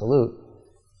the absolute,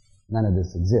 none of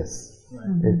this exists. Right.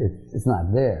 It's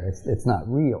not there. It's not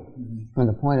real. From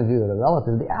the point of view of the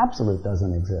relative, the absolute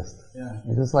doesn't exist. Yeah.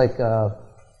 It's just like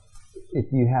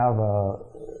if you have a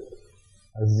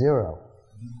zero,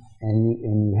 and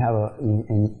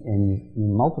you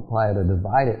multiply it or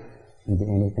divide it into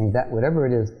anything, that whatever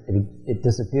it is, it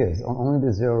disappears. Only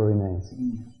the zero remains.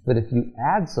 But if you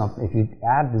add something, if you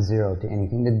add the zero to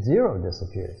anything, the zero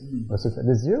disappears.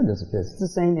 The zero disappears. It's the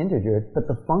same integer, but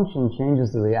the function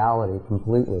changes the reality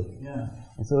completely. Yeah.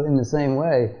 And so in the same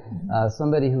way,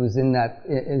 somebody who's in that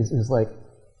is like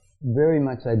very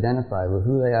much identified with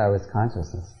who they are as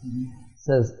consciousness,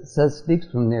 speaks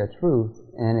from their truth,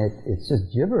 and it's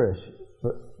just gibberish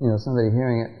for somebody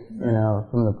hearing it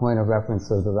from the point of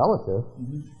reference of the relative,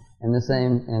 and the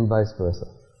same, and vice versa.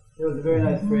 There was a very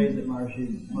nice phrase that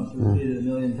Maharishi must have repeated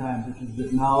 1,000,000 times, which is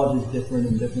that knowledge is different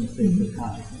in different states of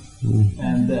consciousness,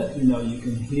 and that you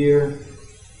can hear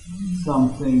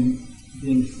something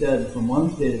being said from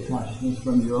one state of consciousness,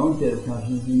 from your own state of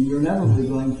consciousness, and you're inevitably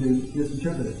going to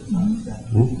misinterpret it to some extent.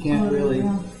 You can't really,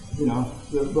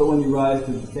 but when you rise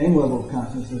to the same level of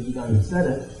consciousness as the guy who said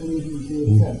it, then you can see what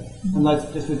he said. And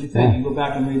that's just what you say. You go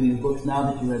back and read these books now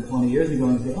that you read 20 years ago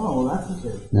and say, oh, well, that's what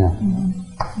it is. Yeah.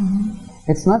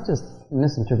 It's not just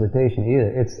misinterpretation either.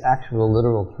 It's actual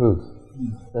literal truth.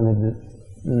 I mean,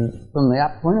 from the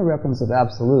point of reference of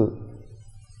absolute,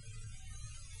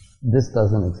 this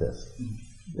doesn't exist.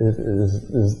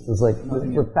 It's like,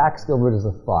 for Fax Gilbert is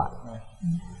a thought.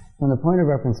 From the point of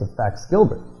reference of Fax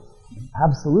Gilbert,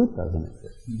 absolute doesn't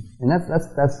exist. And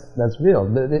that's real.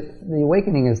 The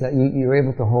awakening is that you're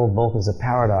able to hold both as a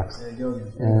paradox. There you go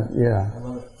yeah. I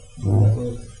love it.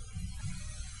 Yeah.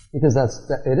 Because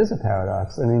it is a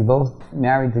paradox. I mean, both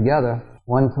married together,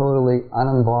 one totally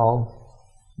uninvolved,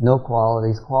 no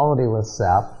qualities, qualityless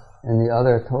sap, and the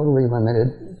other totally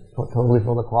limited, totally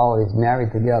full of qualities,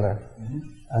 married together.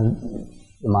 And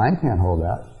the mind can't hold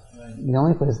that. Right. The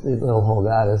only place it'll hold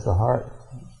that is the heart.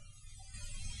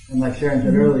 And like Sharon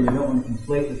said earlier, you don't want to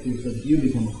conflate the two so that you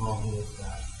become a qualityless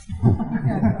sap.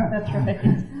 That's right.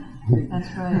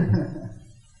 That's right.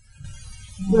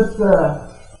 Let's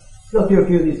go through a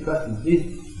few of these questions.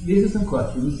 These are some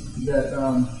questions that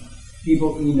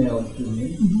people emailed to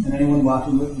me, and anyone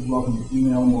watching this is welcome to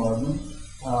email more of them.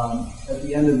 At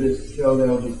the end of this show, there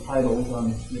will be titles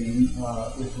on the screen,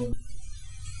 which will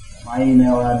my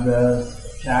email address,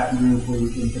 a chat group where you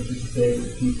can participate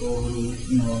with people who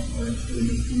are interested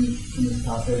in this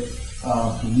topic,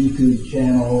 the YouTube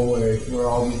channel where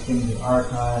all these things are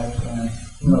archived, and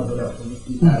who knows what else. We'll just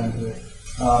keep adding to it.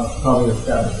 Probably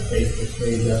establish a Facebook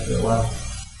page after a while.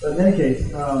 But in any case,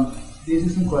 these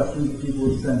are some questions that people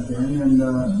have sent in,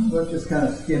 and let's just kind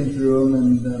of skim through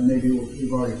them, and maybe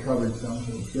we've already covered some,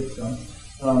 so we'll skip some.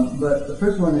 But the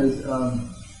first one is,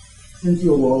 since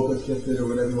you awoke or shifted or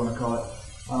whatever you want to call it,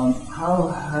 how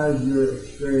has your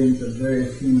experience of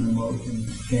various human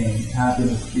emotions changed?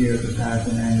 Happiness, fear,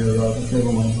 compassion, anger, love, whichever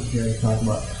ones we're here to talk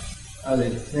about. Are they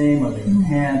the same? Are they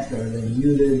enhanced? Are they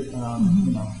muted?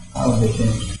 How have they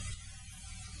changed?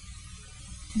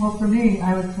 Well, for me,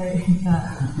 I would say that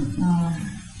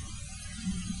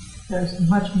there's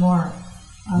much more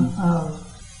of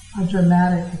a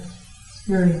dramatic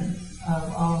experience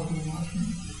of all of the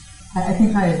emotions. I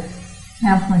think I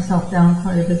tamped myself down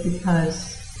quite a bit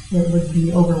because it would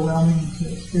be overwhelming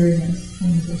to experience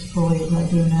things as fully as I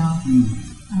do now.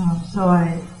 So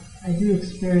I do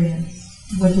experience,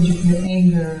 what did you say,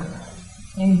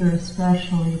 anger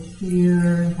especially,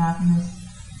 fear, happiness,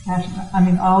 passion, I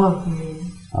mean all of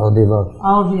the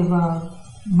above,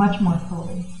 much more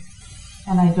fully.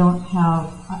 And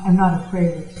I'm not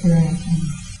afraid of experiencing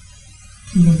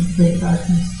even great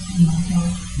darkness in myself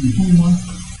anymore.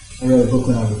 I read a book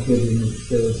when I was a kid, and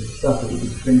there was stuff that you could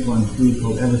sprinkle on food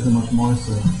called ever so much more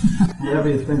so. Whatever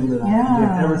you sprinkled it on, you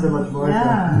get ever so much more so.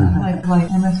 like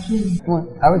MSG. Well,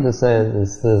 I would just say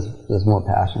there's more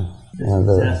passion.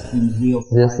 Zest and zeal.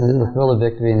 The thrill of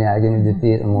victory and the agony of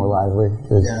defeat are more lively.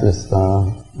 It's just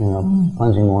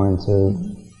plunging more into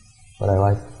what I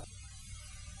like.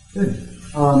 Good.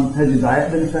 Has your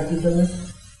diet been affected by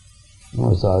this?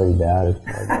 Well, it's already bad. It's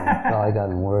probably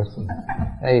gotten worse.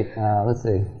 Hey, let's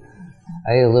see.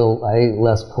 I ate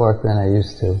less pork than I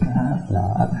used to.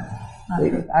 No,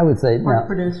 I would say pork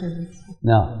producers.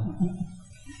 No,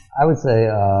 I would say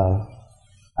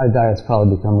our diet's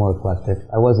probably become more eclectic.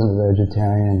 I wasn't a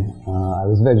vegetarian. I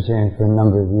was a vegetarian for a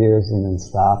number of years and then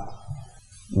stopped.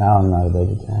 Now I'm not a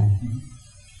vegetarian.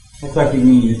 Eclectic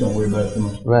means you just don't worry about it too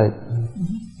much. Right.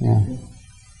 Yeah.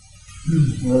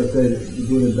 Well, they say that the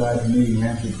Buddha died from eating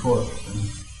rancid pork.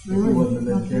 Really? He wasn't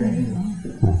a vegetarian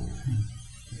either.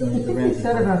 I think you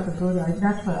said about the Buddha,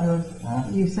 that's what I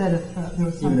was, you said if there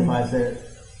was something... Even if I say it.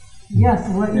 Yes,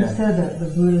 what you said that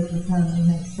the Buddhist apparently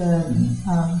had said,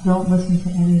 don't listen to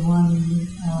anyone.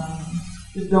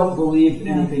 Just don't believe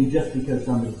anything just because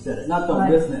somebody said it. Not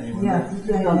don't listen to anyone.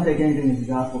 Just don't take anything as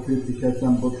gospel truth because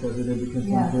some book says it or because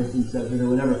one person says it or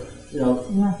whatever.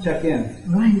 Check in.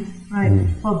 Right.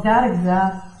 Well, that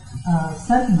exact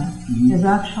sentiment is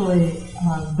actually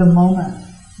the moment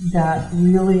that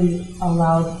really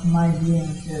allowed my being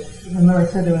to, remember I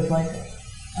said there was like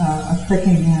a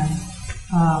clicking in.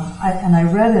 I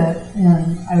read it,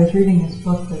 and I was reading this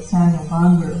book that Samuel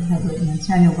Bonder had written, and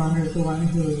Samuel Bonder is the one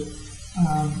who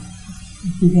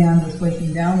began this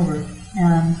waking downward.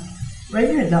 And right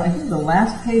here, I think the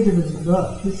last page of his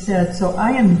book, he said, so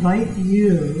I invite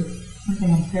you,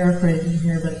 something I'm paraphrasing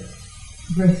here, but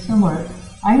very similar,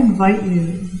 I invite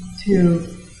you to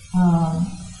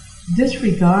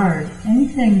disregard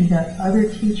anything that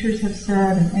other teachers have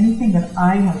said and anything that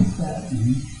I have said,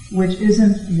 which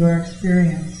isn't your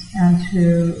experience, and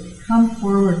to come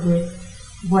forward with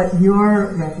what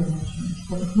your recognition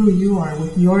is, who you are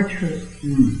with your truth.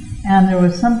 And there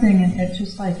was something in it,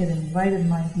 just like it invited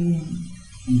my being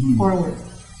forward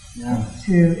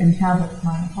to inhabit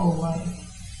my whole life.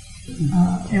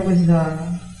 It was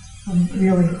a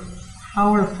really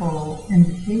powerful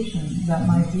invitation that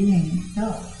my being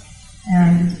felt.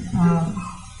 And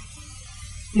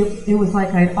it was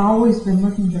like I'd always been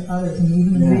looking to others, and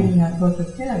even reading that book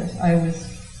of his, I was,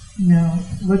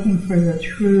 looking for the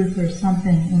truth or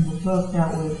something in the book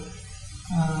that would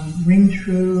ring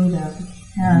true,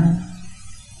 and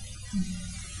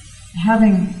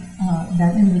having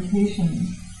that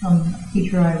invitation from a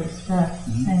teacher I respect,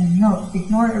 saying, no,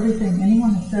 ignore everything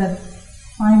anyone has said,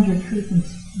 find your truth and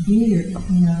be your,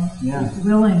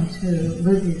 willing to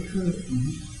live your truth.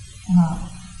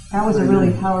 That was a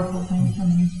really powerful thing for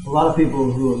me. A lot of people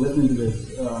who are listening to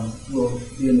this will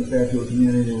be in the Fairfield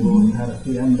community, will have a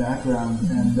PM background,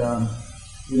 and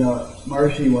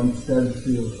Maharshi once said to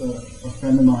a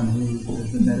friend of mine who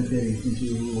has been meditating since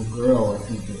he was a little girl, I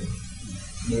think,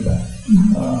 way back,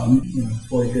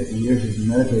 40, 50 years he's been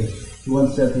meditating. He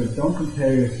once said to her, don't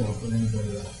compare yourself with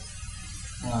anybody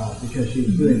else, because she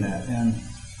was doing that. And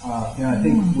I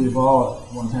think we've all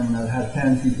at one time or another had a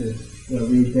tendency to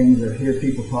read things or hear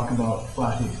people talk about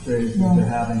flashy experiences they're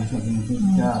having or something and think,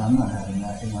 God, I'm not having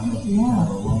that. I'm not kind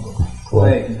of a lump of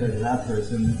clay compared to that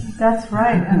person. That's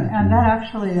right. And that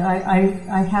actually,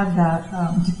 I had that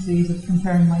disease of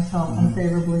comparing myself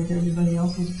unfavorably to everybody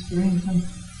else's experience. And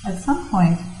at some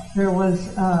point, there was,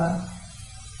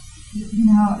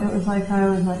 it was like I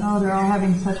was like, oh, they're all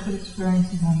having such good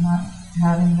experiences. I'm not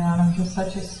having that. I'm just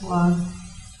such a slug.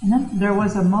 And then there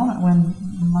was a moment when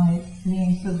my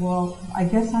being said, well, I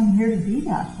guess I'm here to be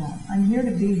that then. I'm here to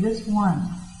be this one.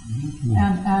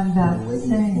 And that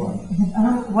saying,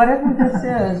 whatever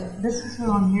this is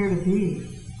who I'm here to be.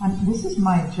 This is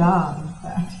my job, in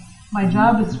fact. My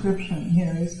job description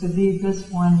here is to be this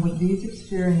one with these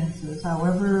experiences,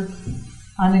 however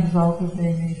unexalted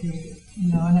they may be.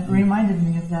 And it reminded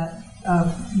me of that,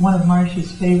 one of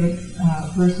Maharshi's favorite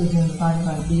verses in the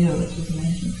Bhagavad Gita, which is an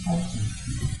ancient text.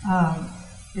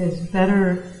 Is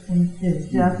better is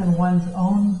death in one's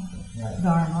own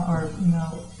dharma or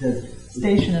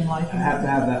station in life. I have to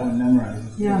have that one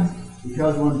memorized.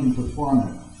 Because one can perform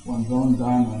it, one's own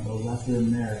dharma, the lesser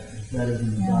in merit, is better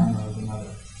than the dharma of another.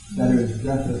 Better is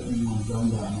death in one's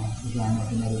own dharma, the dharma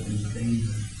of another is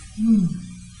danger.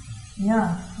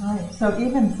 Yeah, right. So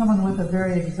even someone with a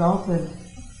very exalted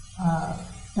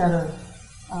set of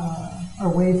or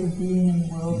ways of being in the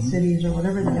world, cities or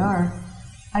whatever they are,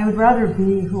 I would rather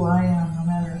be who I am, no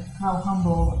matter how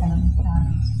humble and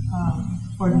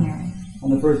ordinary.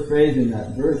 And the first phrase in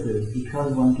that verse is,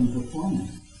 because one can perform it.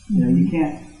 You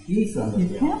can't be somebody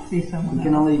else. You can't be someone else.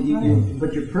 You can only,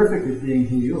 but you're perfect at being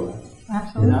who you are.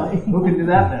 Absolutely. Who can do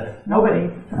that better?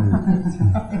 Nobody.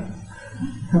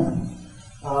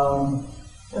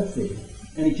 Let's see.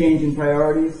 Any change in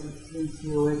priorities since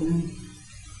your awakening?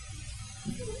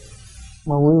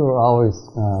 Well, we were always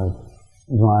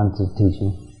drawn to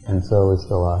teaching, and so we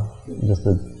still are. Just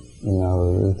that,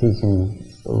 the teaching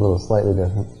is a little slightly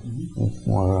different. It's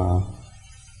more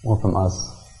from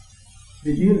us.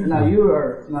 Now you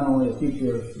are not only a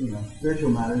teacher of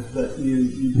spiritual matters, but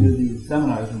you do these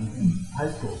seminars in high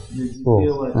schools. Did you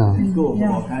feel like in schools of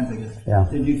all kinds, I guess? Yeah.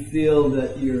 Did you feel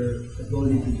that your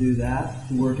ability to do that,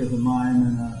 to work as a mime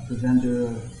and a presenter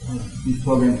of these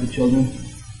programs for children,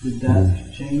 did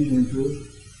that change or improve?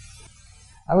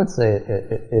 I would say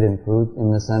it improved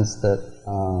in the sense that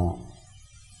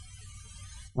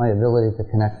my ability to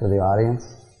connect with the audience,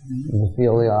 to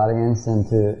feel the audience, and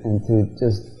to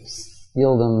just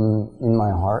feel them in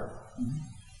my heart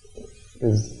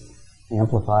is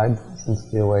amplified since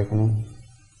the awakening.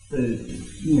 So,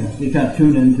 you kind of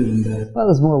tune into them better. Well,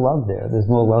 there's more love there. There's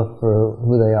more love for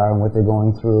who they are and what they're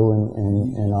going through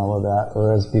and all of that.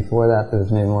 Whereas before that, there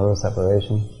was maybe more of a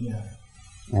separation. Yeah.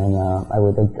 And I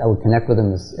would connect with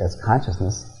them as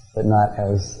consciousness, but not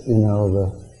as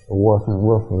the warp and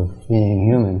woof of being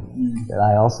human that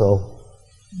I also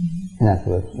connect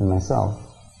with in myself.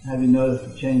 Have you noticed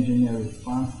a change in their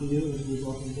response to you as a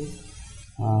result of this?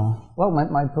 Well,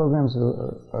 my programs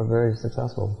are very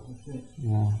successful. That's it.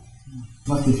 Yeah.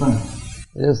 Must be fun.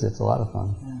 It is. It's a lot of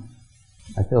fun. Yeah.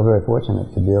 I feel very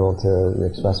fortunate to be able to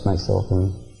express myself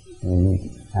and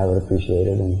have it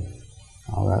appreciated and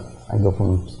all that. I go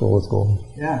from school to school.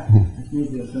 Yeah, it's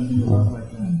neat to have something to love like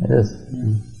that. It is.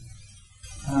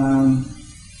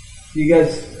 You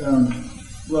guys,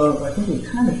 well, I think we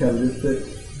kind of covered this, but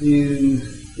do you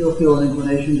still feel an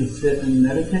inclination to sit and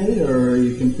meditate, or are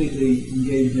you completely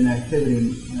engaged in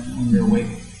activity when you're awake?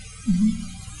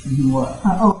 What?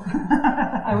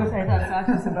 I wish I thought Fax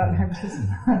was about. I was just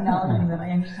acknowledging that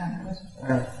I understand the question.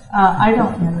 I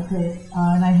don't meditate,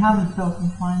 and I haven't felt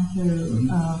inclined to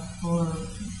for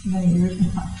many years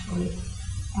now, actually.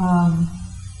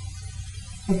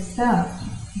 Except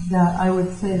that I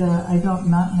would say that I don't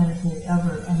not meditate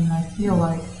ever. I mean, I feel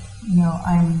like,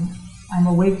 I'm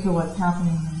awake to what's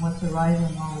happening and what's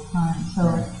arising all the time.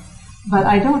 So, but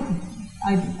I don't.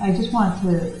 I just want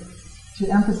to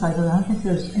emphasize that I don't think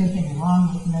there's anything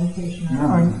wrong with meditation,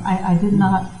 or I did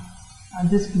not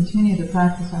discontinue the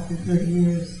practice after 30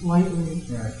 years lightly.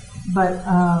 Right. But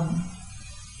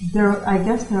I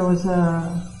guess there was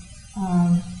a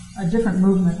different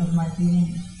movement of my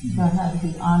being that had to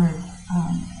be honored,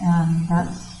 and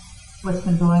that's what's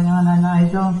been going on. And I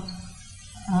don't.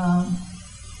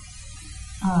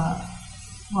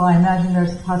 Well, I imagine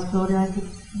there's a possibility I could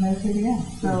meditate again.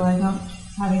 So I don't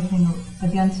have anything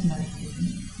against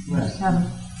meditation. I just haven't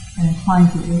been inclined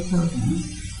to do so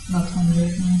since about 20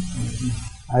 years now.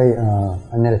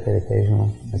 I meditate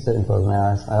occasionally. I sit and close my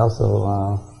eyes. I also,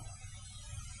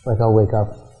 I'll wake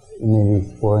up maybe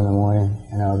 4 in the morning,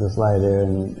 and I'll just lie there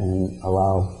and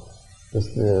allow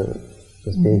just to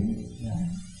be.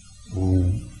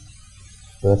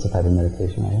 So that's a type of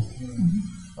meditation, I guess.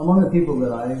 Among the people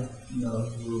that I know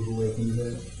who have awakened,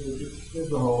 there's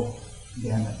the whole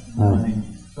gamut. I mean,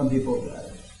 some people,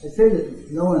 I'd say that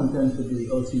no one tends to be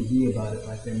OCD about it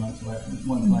like they once might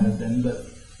have been, but,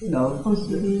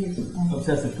 OCD is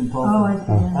obsessive compulsive. Oh, I see.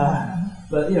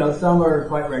 But, some are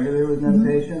quite regular with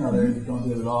meditation, others don't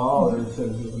do it at all, others sort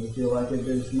of when they feel like it,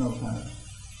 there's no kind of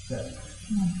set.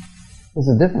 There's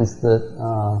a difference that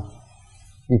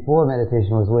before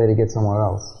meditation was a way to get somewhere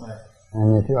else. Right.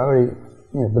 And if you're already,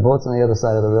 if the boat's on the other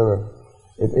side of the river,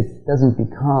 it doesn't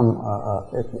become,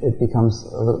 it becomes,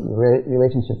 the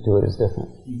relationship to it is different.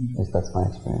 At least that's my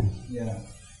experience. Yeah.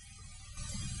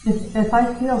 If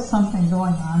I feel something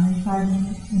going on inside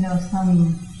me,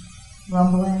 some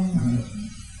rumbling,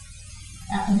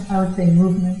 I would say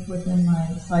movement within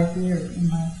my psyche or in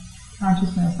my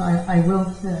consciousness, I will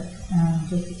sit and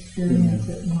just experience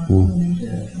it more.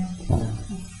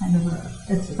 It's kind of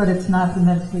but it's not the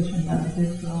meditation that I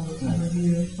did for all those other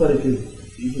years. But it could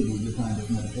easily be defined as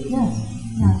meditation.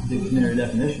 Yes. Dictionary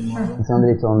definition. Sure. And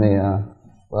somebody told me,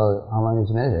 well, how long did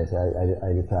you meditate?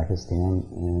 I did practice TM,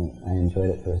 and I enjoyed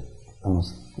it for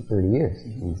almost 30 years.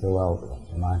 And so, well,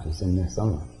 the mantra's in there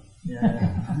somewhere. Yeah.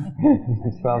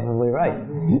 He's probably right.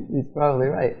 He's probably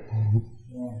right.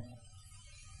 Yeah.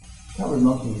 That was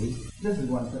most of these. This is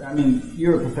one thing. I mean,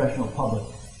 you're a professional public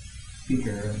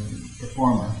speaker and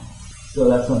performer, so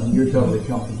that's something you're totally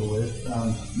comfortable with.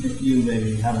 You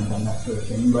maybe haven't done that sort of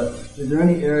thing, but is there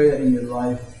any area in your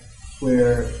life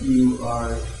where you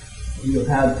have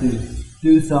had to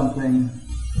do something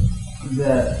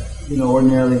that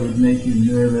ordinarily would make you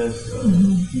nervous, or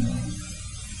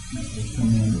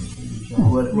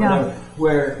whatever,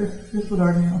 where this would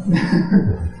ordinarily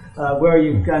where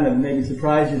you kind of maybe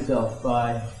surprise yourself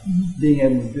by being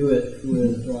able to do it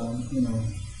with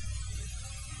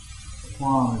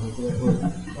aplomb, as it were.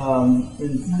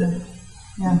 Instead.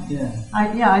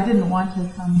 I didn't want to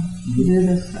come to do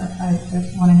this.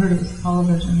 When I heard it was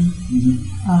television,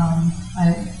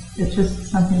 it's just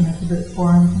something that's a bit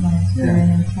foreign to my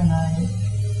experience, and I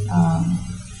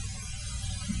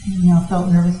felt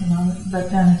nervous about it. But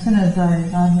then as soon as I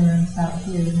got here and sat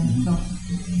here, then I felt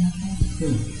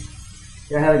nothing.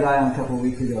 I had a guy on a couple of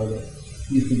weeks ago that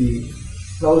used to be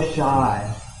so shy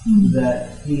that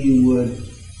he would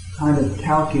kind of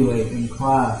calculate in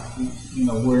class,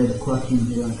 where the questions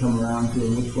were going to come around to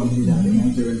and which one he'd have to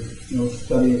answer, and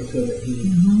study it so that he,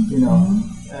 he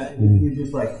was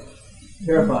just like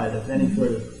terrified of any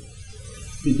sort of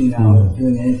speaking out or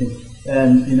doing anything.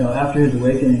 And after his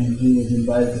awakening, he was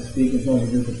invited to speak in front of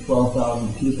a group of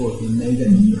 12,000 people at the Mega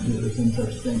Institute or some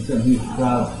such thing. So he was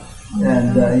proud.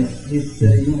 And he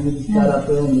said, he just got up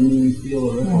there and didn't even feel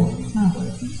a ripple. He's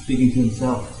speaking to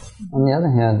himself. On the other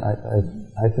hand,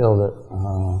 I feel that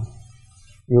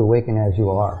you awaken as you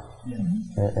are. Yeah.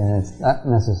 And it's not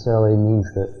necessarily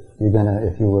means that you're going to,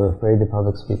 if you were afraid to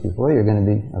public speak before, you're going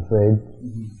to be afraid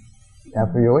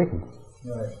after you awaken.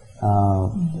 Right.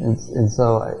 And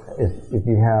so if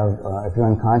you're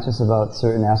unconscious about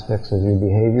certain aspects of your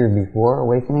behavior before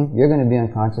awakening, you're going to be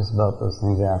unconscious about those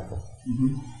things after.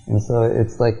 And so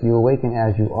it's like you awaken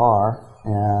as you are,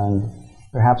 and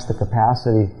perhaps the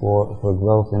capacity for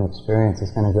growth and experience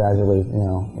is going to gradually,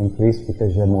 increase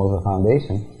because you have more of a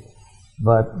foundation.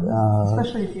 But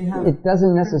especially if you have it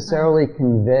doesn't necessarily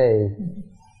convey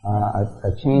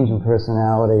a change in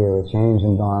personality or a change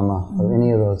in dharma or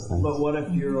any of those things. But what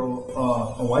if you're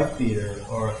a wife beater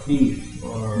or a thief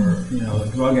or a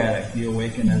drug addict? Do you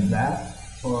awaken as that,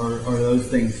 or are those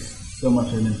things so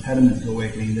much an impediment to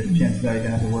awakening that chances are you're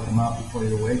going to have to work them out before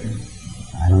you awaken?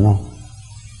 I don't know.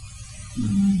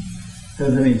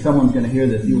 Because someone's going to hear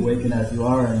that you awaken as you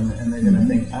are, and they're going to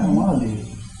think, I don't want to be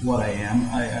what I am.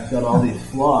 I've got all these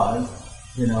flaws.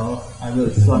 I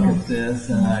really suck at this,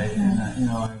 and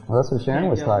well, that's what Sharon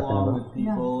was talking about. With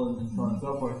people and so on and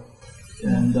so forth.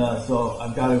 And so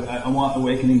I want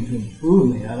awakening to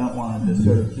improve me. I don't want to just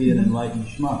sort of be an enlightened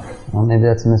schmuck. Well, maybe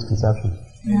that's a misconception.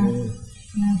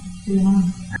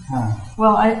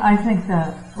 Well, I think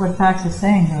that what Fax is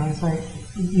saying, though, is like,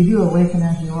 you do awaken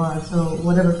as you are, so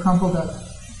whatever crumpled up,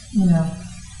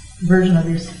 version of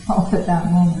yourself at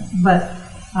that moment. But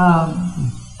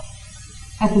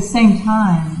at the same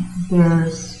time,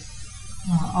 there's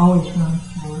always room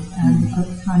for and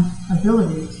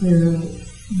ability to,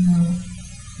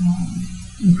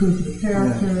 improve your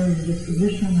character, your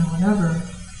disposition, or whatever,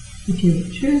 if you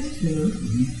choose to.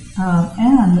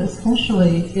 And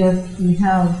especially if you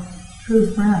have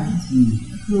true friends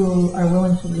who are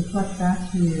willing to reflect back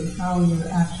to you how your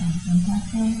actions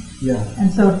impact them. Yeah.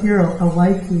 And so if you're a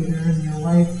wife beater and your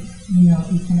wife,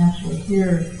 you can actually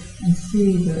hear and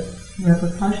see the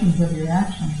repercussions of your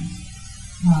actions,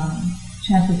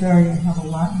 chances are you'll have a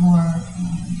lot more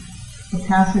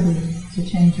capacity to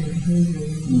change your behavior.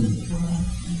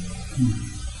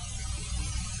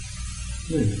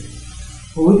 Good.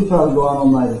 Well, we could probably go on all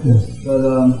night with this, but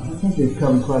I think we've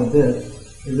covered quite a bit.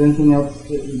 Is there anything else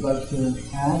that you'd like to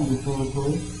add before we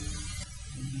close?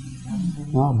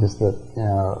 No, just that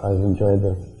I've enjoyed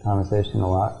the conversation a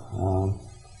lot.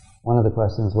 One of the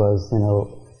questions was,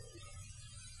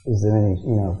 is there any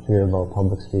fear about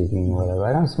public speaking or whatever?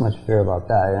 I don't have so much fear about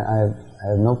that. I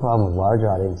have no problem with large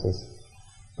audiences,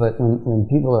 but when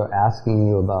people are asking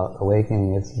you about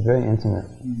awakening, it's very intimate,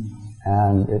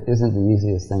 and it isn't the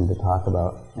easiest thing to talk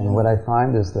about. And what I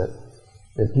find is that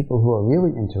people who are really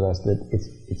interested, it's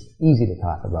easy to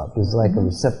talk about. There's like a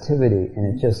receptivity, and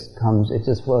it just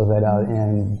flows right out,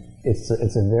 and it's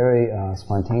a very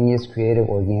spontaneous, creative,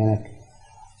 organic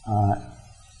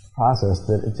process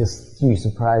that you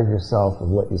surprise yourself with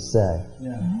what you say.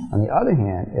 Yeah. On the other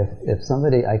hand, if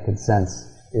somebody I could sense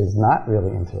is not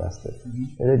really interested,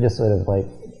 they're just sort of like,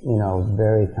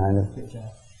 very kind of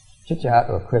chit-chat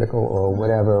or critical or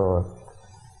whatever,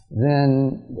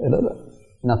 then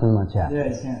nothing much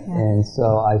happens. And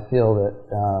so I feel that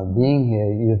being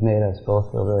here, you've made us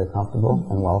both feel very comfortable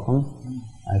and welcome.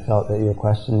 I felt that your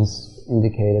questions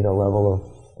indicated a level of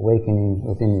awakening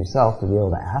within yourself to be able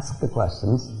to ask the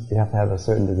questions. You have to have a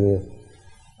certain degree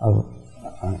of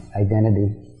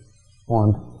identity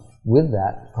formed with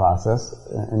that process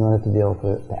in order to be able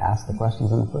to ask the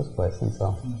questions in the first place. And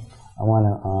so I want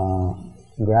to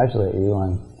congratulate you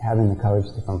on having the courage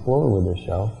to come forward with this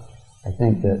show. I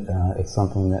think that it's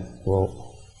something that will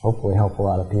hopefully help a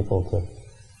lot of people to,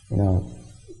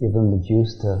 give them the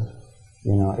juice to,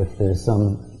 if there's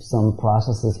some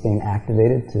process that's being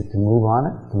activated to move on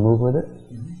it, to move with it.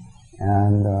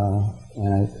 And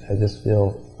I just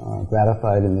feel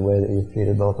gratified in the way that you've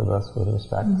treated both of us with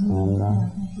respect, and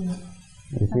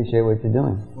we appreciate what you're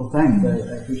doing. Well, thanks.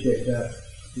 I appreciate that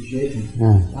appreciation.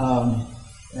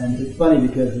 And it's funny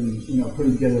because in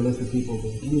putting together a list of people to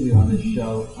interview on this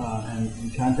show and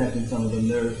contacting some of them,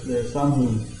 there are some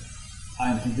who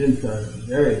I'm convinced are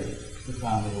very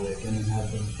profoundly awakened and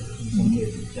have been for, in some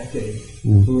cases, decades,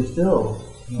 who are still,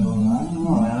 I don't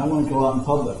know, I don't want to go out in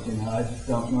public, I just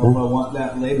don't know if I want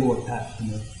that label attached to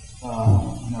me,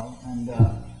 and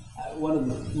one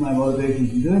of my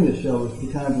motivations in doing this show is to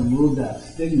kind of remove that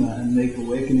stigma and make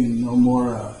awakening no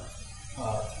more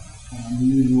an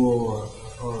unusual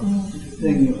or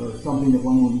thing or something that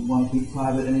one would want to keep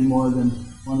private any more than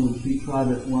one would keep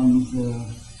private one's,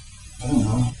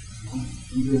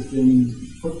 interest in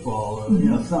football or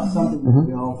something that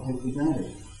we all take for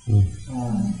granted.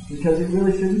 Because it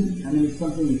really shouldn't. It's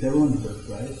something that's everyone's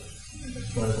birthright, as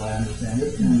far as I understand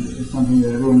it, and it's something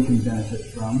that everyone can benefit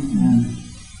from. And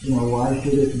why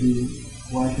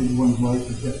should one's life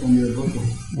be kept under a bushel?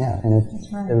 Yeah, and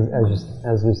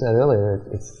as we said earlier,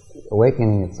 it's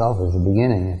awakening itself is a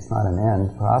beginning. It's not an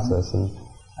end process, and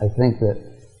I think that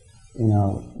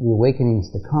the awakenings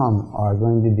to come are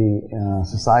going to be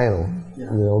societal.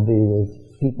 They'll be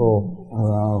with people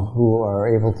who are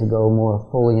able to go more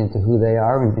fully into who they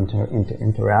are and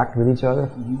interact with each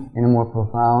other in a more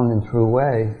profound and true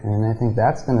way. And I think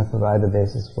that's going to provide the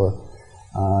basis for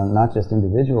not just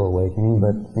individual awakening,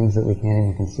 but things that we can't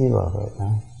even conceive of right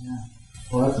now.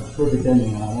 Well, that's a perfect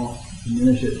ending, and I won't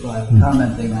diminish it by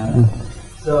commenting on it.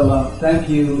 So thank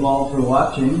you all for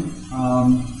watching.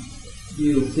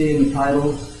 You'll see in the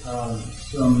titles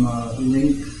some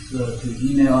links to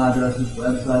email addresses,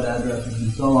 website addresses,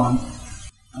 and so on,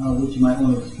 which you might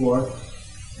want to explore.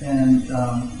 And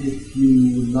if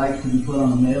you would like to be put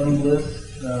on a mailing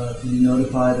list to be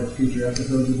notified of future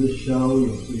episodes of this show,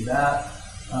 you'll see that.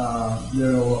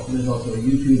 There's also a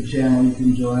YouTube channel you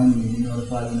can join, and you'll be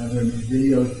notified whenever a new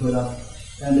video is put up.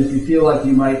 And if you feel like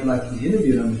you might like to be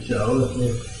interviewed on the show,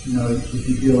 if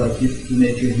you feel like the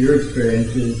nature of your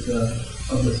experience is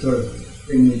of the sort of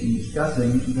thing we've been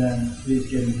discussing, then please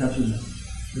get in touch with us.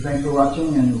 So thanks for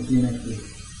watching, and we'll see you next week.